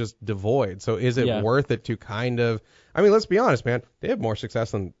along. It was just devoid. So is it worth it to kind of... I mean, let's be honest, man. They have more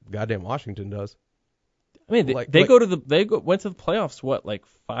success than goddamn Washington does. I mean, they went to the playoffs, what, like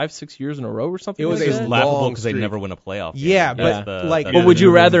 5-6 years in a row or something? It was like laughable because they never win a playoff game. Yeah, but but would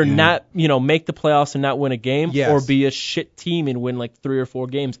you rather not, make the playoffs and not win a game, yes, or be a shit team and win like 3 or 4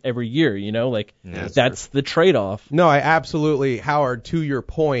 games every year? That's the trade-off. No, I absolutely, Howard. To your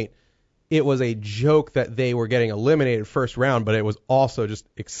point, it was a joke that they were getting eliminated first round, but it was also just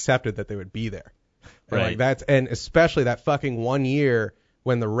accepted that they would be there. Right. And especially that fucking 1 year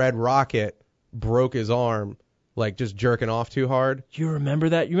when the Red Rocket broke his arm, like just jerking off too hard. Do you remember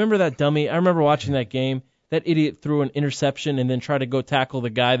that? You remember that dummy? I remember watching that game. That idiot threw an interception and then tried to go tackle the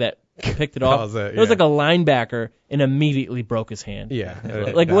guy that picked it off. It was like a linebacker and immediately broke his hand.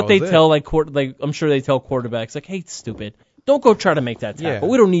 Yeah. Like what they tell, I'm sure they tell quarterbacks, like, hey, stupid, don't go try to make that tackle.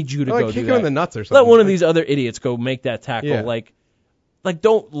 Yeah. We don't need you to go kick do him that. in the nuts or something. Let one of these other idiots go make that tackle. Yeah. Like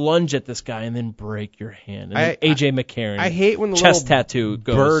don't lunge at this guy and then break your hand. And AJ McCarron. I hate when the chest little tattoo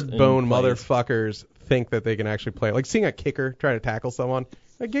goes bird bone plays. Motherfuckers think that they can actually play. Like seeing a kicker try to tackle someone.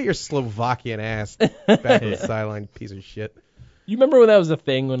 Like, get your Slovakian ass back on the sideline, piece of shit. You remember when that was a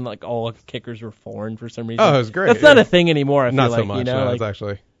thing when like all kickers were foreign for some reason? Oh, it was great. That's not a thing anymore. I feel not like, so much. It's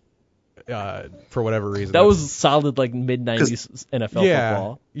actually for whatever reason. That was solid like mid-90s NFL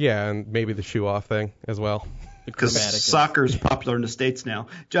football. Yeah, and maybe the shoe off thing as well. Because soccer's popular in the States now.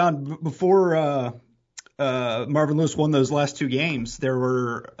 John, before Marvin Lewis won those last 2 games, there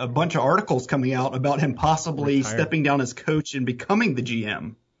were a bunch of articles coming out about him possibly stepping down as coach and becoming the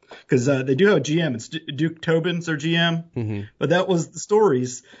GM. Because they do have a GM. It's Duke Tobin's their GM. Mm-hmm. But that was the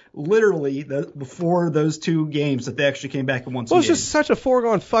stories literally before those 2 games that they actually came back and won some games. Well, it's just such a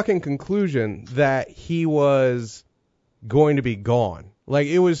foregone fucking conclusion that he was going to be gone. Like,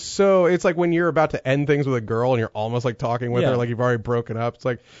 it was so... It's like when you're about to end things with a girl and you're almost like talking with her like you've already broken up. It's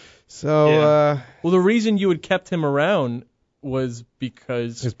like... So, well, the reason you had kept him around was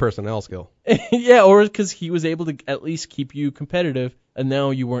because... his personnel skill. Yeah, or because he was able to at least keep you competitive, and now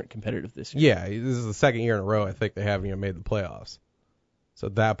you weren't competitive this year. Yeah, this is the second year in a row I think they haven't even made the playoffs. So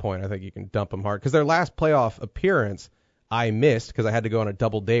at that point, I think you can dump them hard. Because their last playoff appearance, I missed because I had to go on a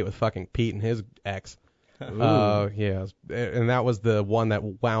double date with fucking Pete and his ex. Yeah, and that was the one that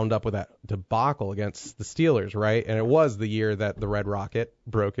wound up with that debacle against the Steelers, right? And it was the year that the Red Rocket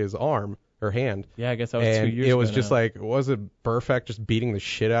broke his arm or hand. Yeah, I guess that was 2 years ago. It was just like, was it Burfict just beating the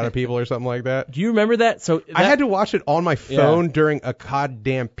shit out of people or something like that? Do you remember that? I had to watch it on my phone during a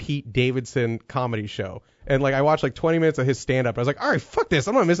goddamn Pete Davidson comedy show. And like I watched like 20 minutes of his stand-up. I was like, all right, fuck this.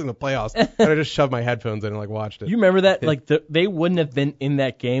 I'm not missing the playoffs. And I just shoved my headphones in and like watched it. You remember that? Like they wouldn't have been in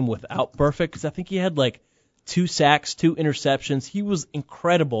that game without Burfict because I think he had like 2 sacks, 2 interceptions. He was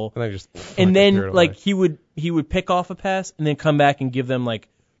incredible. And then like he would pick off a pass and then come back and give them like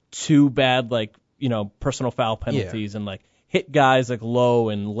 2 bad like personal foul penalties and like hit guys like low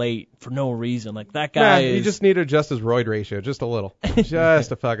and late for no reason. Like that guy you just need to adjust his roid ratio just a little.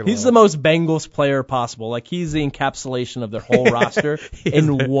 Just a fucking He's little. the most Bengals player possible. Like he's the encapsulation of their whole roster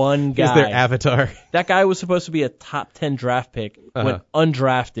in one guy. He's their avatar. That guy was supposed to be a top 10 draft pick, went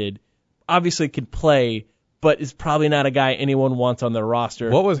undrafted, obviously could play, but is probably not a guy anyone wants on their roster.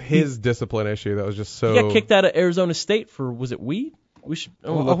 What was his discipline issue that was just so... He got kicked out of Arizona State for, was it weed? We should.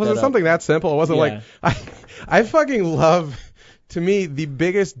 Was it something that simple? It wasn't like I fucking love. To me, the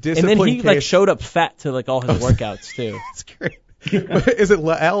biggest discipline. And then he like showed up fat to like all his workouts too. It's great. Is it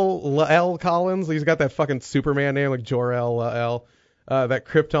Lael Collins? He's got that fucking Superman name, like Jor-El Lael. That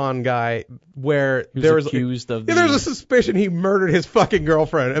Krypton guy, where there was accused of. There's a suspicion he murdered his fucking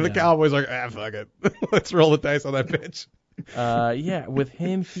girlfriend, and the Cowboys are like, fuck it, let's roll the dice on that bitch. With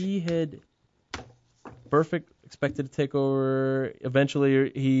him, he had Burfict expected to take over. Eventually,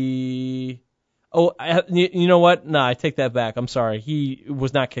 he. You know what? Nah, I take that back. I'm sorry. He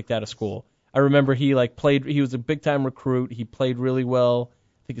was not kicked out of school. I remember he played. He was a big time recruit. He played really well.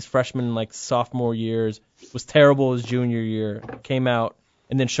 I think his freshman and sophomore years was terrible his junior year. Came out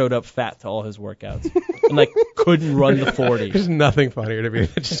and then showed up fat to all his workouts and couldn't run the 40. There's nothing funnier to me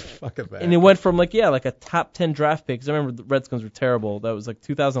than just fucking bad. And it went from a top 10 draft pick. Because I remember the Redskins were terrible. That was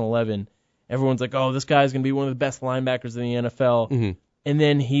 2011. Everyone's like, oh, this guy's gonna be one of the best linebackers in the NFL. Mm-hmm. And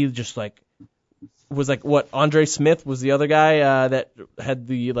then he just was what Andre Smith was the other guy that had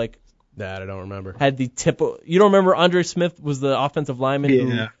the that I don't remember. Had the tip. You don't remember Andre Smith was the offensive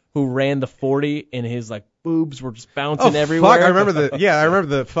lineman who ran the 40 and his boobs were just bouncing everywhere. Fuck, I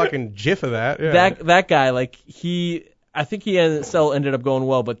remember the fucking gif of that. Yeah. That guy I think he ended up going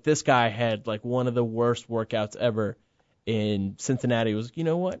well, but this guy had one of the worst workouts ever. In Cincinnati was, you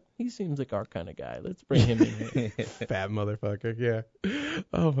know what? He seems like our kind of guy. Let's bring him in here. Fat motherfucker, yeah.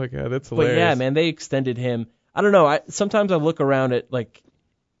 Oh my god, that's hilarious. But yeah, man, they extended him. I don't know. Sometimes I look around at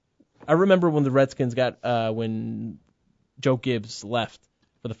I remember when the Redskins got when Joe Gibbs left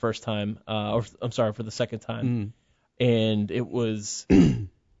for the first time, for the second time, and it was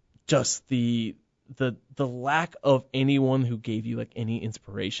just the lack of anyone who gave you any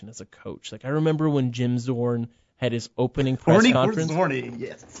inspiration as a coach. I remember when Jim Zorn had his opening press conference.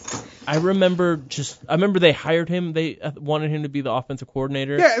 Yes. I remember they hired him. They wanted him to be the offensive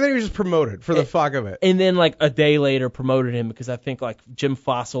coordinator. Yeah, and then he was just promoted for the fuck of it. And then a day later promoted him because I think Jim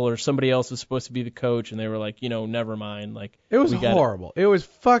Fossil or somebody else was supposed to be the coach, and they were never mind. It was horrible. It was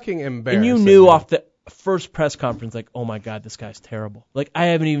fucking embarrassing. And you knew off the first press conference, oh my god, this guy's terrible. I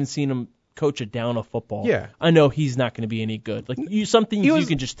haven't even seen him coach a down of football. Yeah. I know he's not going to be any good. You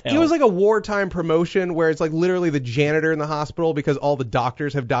can just tell. He was a wartime promotion where it's literally the janitor in the hospital because all the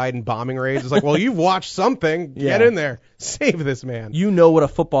doctors have died in bombing raids. It's well, you've watched something. Yeah. Get in there. Save this man. You know what a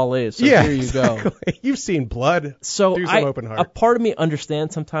football is, so here you go. You've seen blood. So do some open heart. A part of me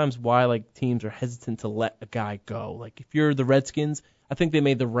understands sometimes why teams are hesitant to let a guy go. If you're the Redskins, I think they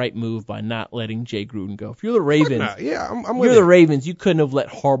made the right move by not letting Jay Gruden go. If you're the Ravens, I'm you're the Ravens, you couldn't have let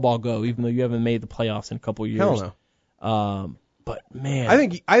Harbaugh go, even though you haven't made the playoffs in a couple of years. Hell no. But man,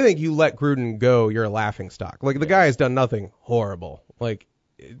 I think you let Gruden go, you're a laughing stock. The guy has done nothing horrible.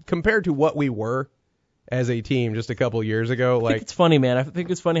 Compared to what we were as a team just a couple years ago, I think it's funny, man. I think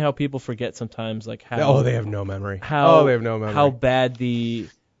it's funny how people forget sometimes, how they have no memory. How bad the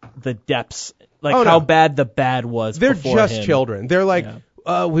depths. How bad the bad was. They're just him. Children. They're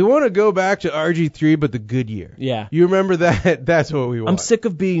we want to go back to RG3, but the good year. Yeah. You remember that? That's what we want. I'm sick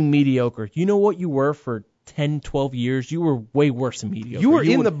of being mediocre. You know what you were for 10, 12 years? You were way worse than mediocre. You were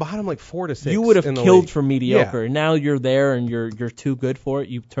in the bottom 4 to 6. You would have killed for mediocre. Yeah. Now you're there and you're too good for it.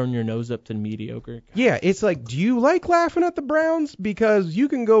 You turn your nose up to mediocre. Yeah, it's do you like laughing at the Browns? Because you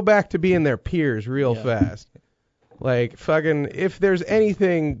can go back to being their peers real fast. If there's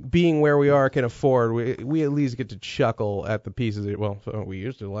anything being where we are can afford, we at least get to chuckle at the pieces. We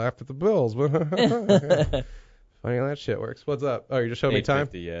used to laugh at the Bills. Funny how that shit works. What's up? Oh, you just showed me time?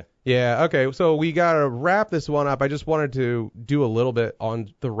 Yeah. Yeah, okay. So we got to wrap this one up. I just wanted to do a little bit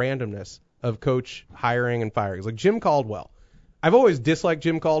on the randomness of coach hiring and firing. Jim Caldwell. I've always disliked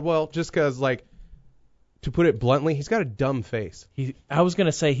Jim Caldwell just because, to put it bluntly, he's got a dumb face. I was going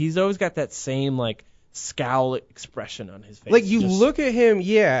to say, he's always got that same, scowl expression on his face. Look at him,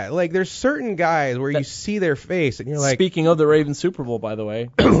 there's certain guys where you see their face and you're Speaking of the Ravens Super Bowl, by the way,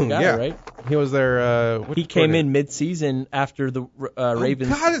 yeah, right? He was there. He came in mid-season after the Ravens.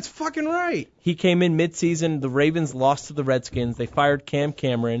 Oh God, it's fucking right. He came in mid-season. The Ravens lost to the Redskins. They fired Cam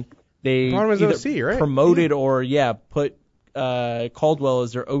Cameron. They brought him as OC, right? Promoted or put Caldwell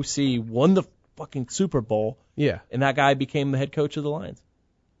as their OC. Won the fucking Super Bowl. Yeah, and that guy became the head coach of the Lions.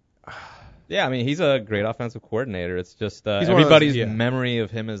 Yeah, I mean, he's a great offensive coordinator. It's just everybody's memory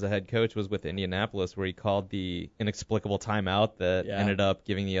of him as a head coach was with Indianapolis, where he called the inexplicable timeout that ended up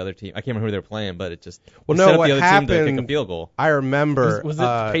giving the other team. I can't remember who they were playing, but it just what set up the other happened, team to kick a field goal. I remember. Was it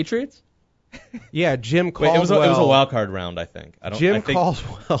the Patriots? Yeah, Jim Caldwell. Wait, it was a wild card round, I think.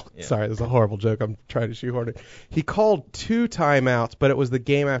 Caldwell. Yeah. Sorry, this is a horrible joke. I'm trying to shoehorn it. He called 2 timeouts, but it was the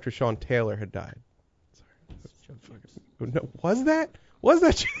game after Sean Taylor had died. Sorry. No, was that?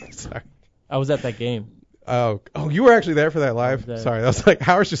 Sorry. I was at that game. Oh, you were actually there for that live? there. Sorry, that was like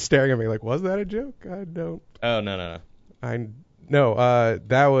Howard's just staring at me like, was that a joke? I don't. Oh, no.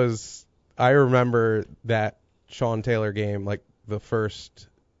 That was. I remember that Sean Taylor game, like the first.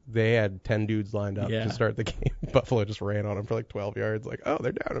 They had 10 dudes lined up to start the game. Buffalo just ran on them for like 12 yards. Like, oh,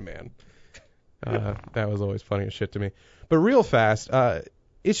 they're down a man. That was always funny as shit to me. But real fast,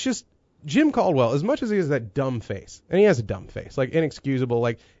 it's just Jim Caldwell, as much as he has that dumb face, and he has a dumb face, like inexcusable.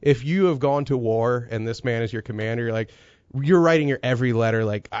 Like if you have gone to war and this man is your commander, you're writing your every letter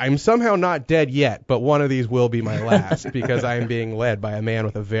like, I'm somehow not dead yet, but one of these will be my last because I am being led by a man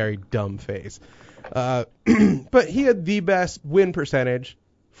with a very dumb face. But he had the best win percentage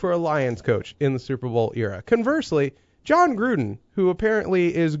for a Lions coach in the Super Bowl era. Conversely, John Gruden, who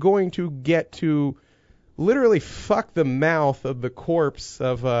apparently is going to get to literally fuck the mouth of the corpse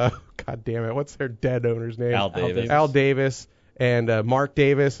of, God damn it, what's their dead owner's name? Al Davis and Mark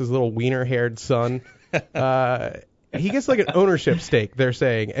Davis, his little wiener-haired son. He gets like an ownership stake, they're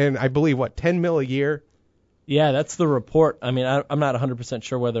saying, and I believe, $10 million a year? Yeah, that's the report. I mean, I'm not 100%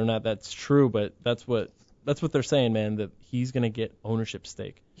 sure whether or not that's true, but that's what they're saying, man, that he's going to get ownership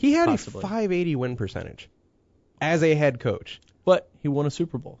stake. He had possibly a .580 win percentage as a head coach. But he won a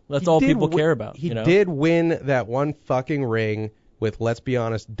Super Bowl. That's all people care about. He did win that one fucking ring with, let's be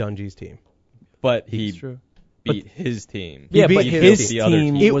honest, Dungy's team. But he beat his team. Yeah, but his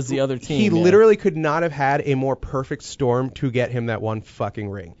team was the other team. He literally could not have had a more perfect storm to get him that one fucking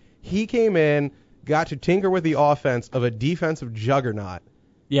ring. He came in, got to tinker with the offense of a defensive juggernaut.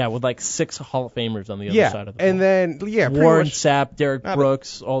 Yeah, with like 6 Hall of Famers on the other side of the ball. And then, Warren Sapp, Derek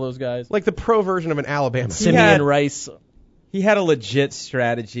Brooks, all those guys. Like the pro version of an Alabama. Simeon Rice. He had a legit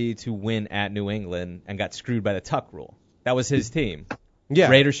strategy to win at New England and got screwed by the tuck rule. That was his team. Yeah.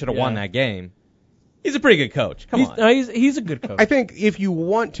 Raiders should have won that game. He's a pretty good coach. Come on. He's a good coach. I think if you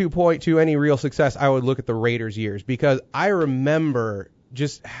want to point to any real success, I would look at the Raiders' years because I remember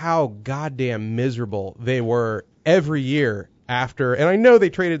just how goddamn miserable they were every year after, and I know they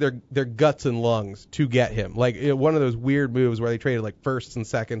traded their guts and lungs to get him. Like one of those weird moves where they traded like firsts and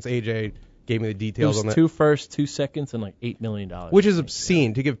seconds. AJ gave me the details on that. 2 firsts, 2 seconds, and like $8 million. Which is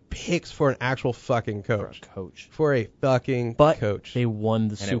obscene to give picks for an actual fucking coach. For a fucking coach. They won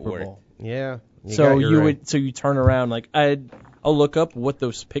the Super Bowl. Yeah. So you turn around like I'll look up what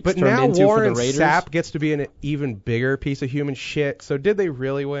those picks turned into for the Raiders. But now Warren Sapp gets to be an even bigger piece of human shit. So did they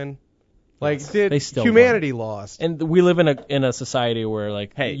really win? Like, they still humanity won. lost? And we live in a society where,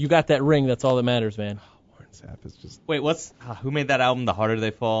 like, hey, you got that ring, that's all that matters, man. Warren Sapp is just... Wait, who made that album, The Harder They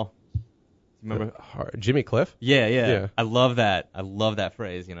Fall? Remember? Jimmy Cliff? Yeah. I love that. I love that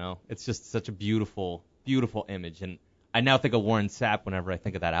phrase, you know? It's just such a beautiful, beautiful image. And I now think of Warren Sapp whenever I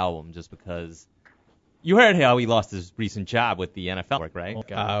think of that album just because... You heard how he lost his recent job with the NFL work, right?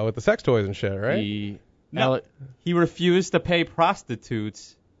 With the sex toys and shit, right? He refused to pay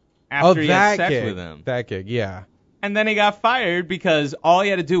prostitutes after he had sex with them. That gig, yeah. And then he got fired because all he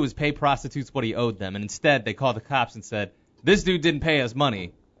had to do was pay prostitutes what he owed them. And instead, they called the cops and said, this dude didn't pay us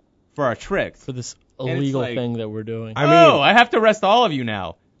money for our tricks. For this illegal thing that we're doing. I have to arrest all of you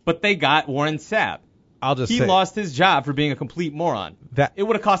now. But they got Warren Sapp. He lost his job for being a complete moron. It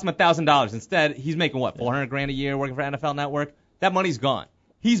would have cost him $1,000. Instead, he's making $400,000 a year working for NFL Network. That money's gone.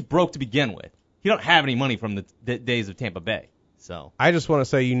 He's broke to begin with. He don't have any money from the days of Tampa Bay. So I just want to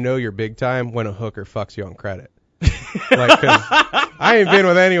say, you're big time when a hooker fucks you on credit. Like, 'cause I ain't been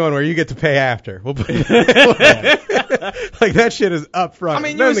with anyone where you get to pay after. We'll put it like that shit is up front. I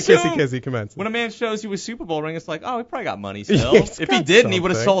mean, then the kissy commences. When a man shows you a Super Bowl ring, it's like, oh, he probably got money still. If he didn't, he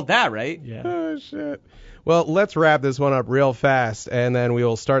would have sold that, right? Yeah. Oh shit. Well, let's wrap this one up real fast, and then we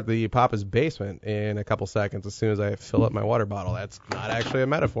will start the Papa's Basement in a couple seconds as soon as I fill up my water bottle. That's not actually a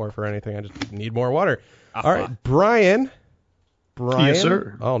metaphor for anything. I just need more water. All right, Brian. Yes,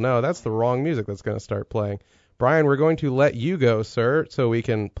 sir. Oh, no, that's the wrong music that's going to start playing. Brian, we're going to let you go, sir, so we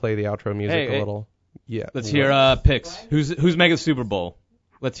can play the outro music a little. Yeah. Let's hear picks. Who's making the Super Bowl?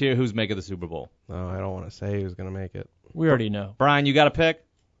 Let's hear who's making the Super Bowl. No, I don't want to say who's going to make it. We already know. Brian, you got a pick?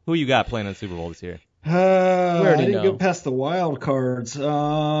 Who you got playing in the Super Bowl this year? I didn't go past the wild cards.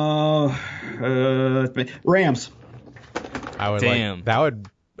 Rams. I would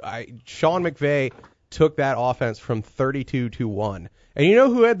Sean McVay took that offense from 32-1. And you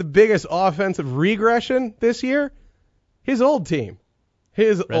know who had the biggest offensive regression this year? His old team.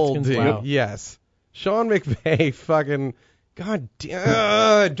 Redskins, wow. Yes. Sean McVay fucking God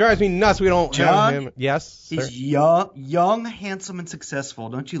damn, it drives me nuts. We don't have him. Yes, sir? He's young, handsome, and successful.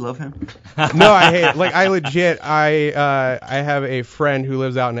 Don't you love him? No, I hate. Like I legit, I have a friend who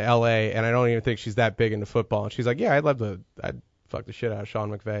lives out in L.A. and I don't even think she's that big into football. And she's like, yeah, I'd fuck the shit out of Sean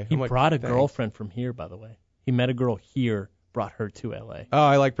McVay. He brought a girlfriend from here, by the way. He met a girl here, brought her to L.A. Oh,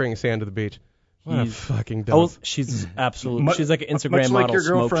 I like bringing sand to the beach. What a fucking dumb. Oh, she's absolutely. She's like an Instagram model. Much like your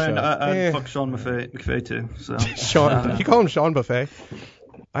girlfriend, I'd fuck Sean McVay too. So. Sean, you call him Sean Buffet?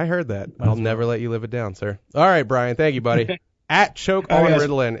 I heard that. I'll never let you live it down, sir. All right, Brian. Thank you, buddy. At Choke on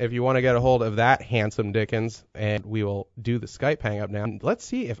Ritalin, if you want to get a hold of that handsome Dickens, and we will do the Skype hang up now. Let's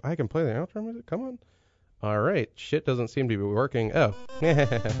see if I can play the outro music. Come on. All right. Shit doesn't seem to be working. Oh.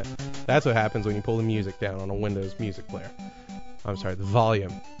 That's what happens when you pull the music down on a Windows music player. I'm sorry, the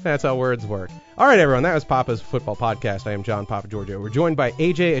volume. That's how words work. All right, everyone. That was Papa's Football Podcast. I am John Papa Giorgio. We're joined by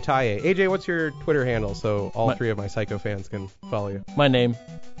AJ Ataye. AJ, what's your Twitter handle so all three of my Psycho fans can follow you? My name.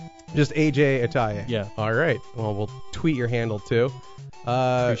 Just AJ Ataye. Yeah. All right. Well, we'll tweet your handle, too.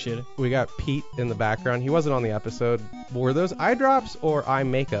 Appreciate it. We got Pete in the background. He wasn't on the episode. Were those eye drops or eye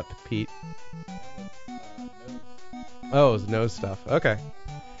makeup, Pete? Oh, it was nose stuff. Okay.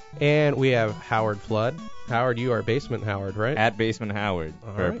 And we have Howard Flood. Howard, you are Basement Howard, right? At Basement Howard,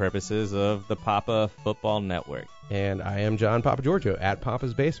 for purposes of the Papa Football Network. And I am John Papa Giorgio, at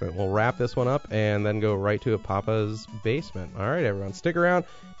Papa's Basement. We'll wrap this one up and then go right to a Papa's Basement. All right, everyone. Stick around.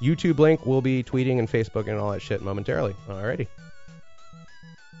 YouTube link. We'll be tweeting and Facebooking and all that shit momentarily. All righty.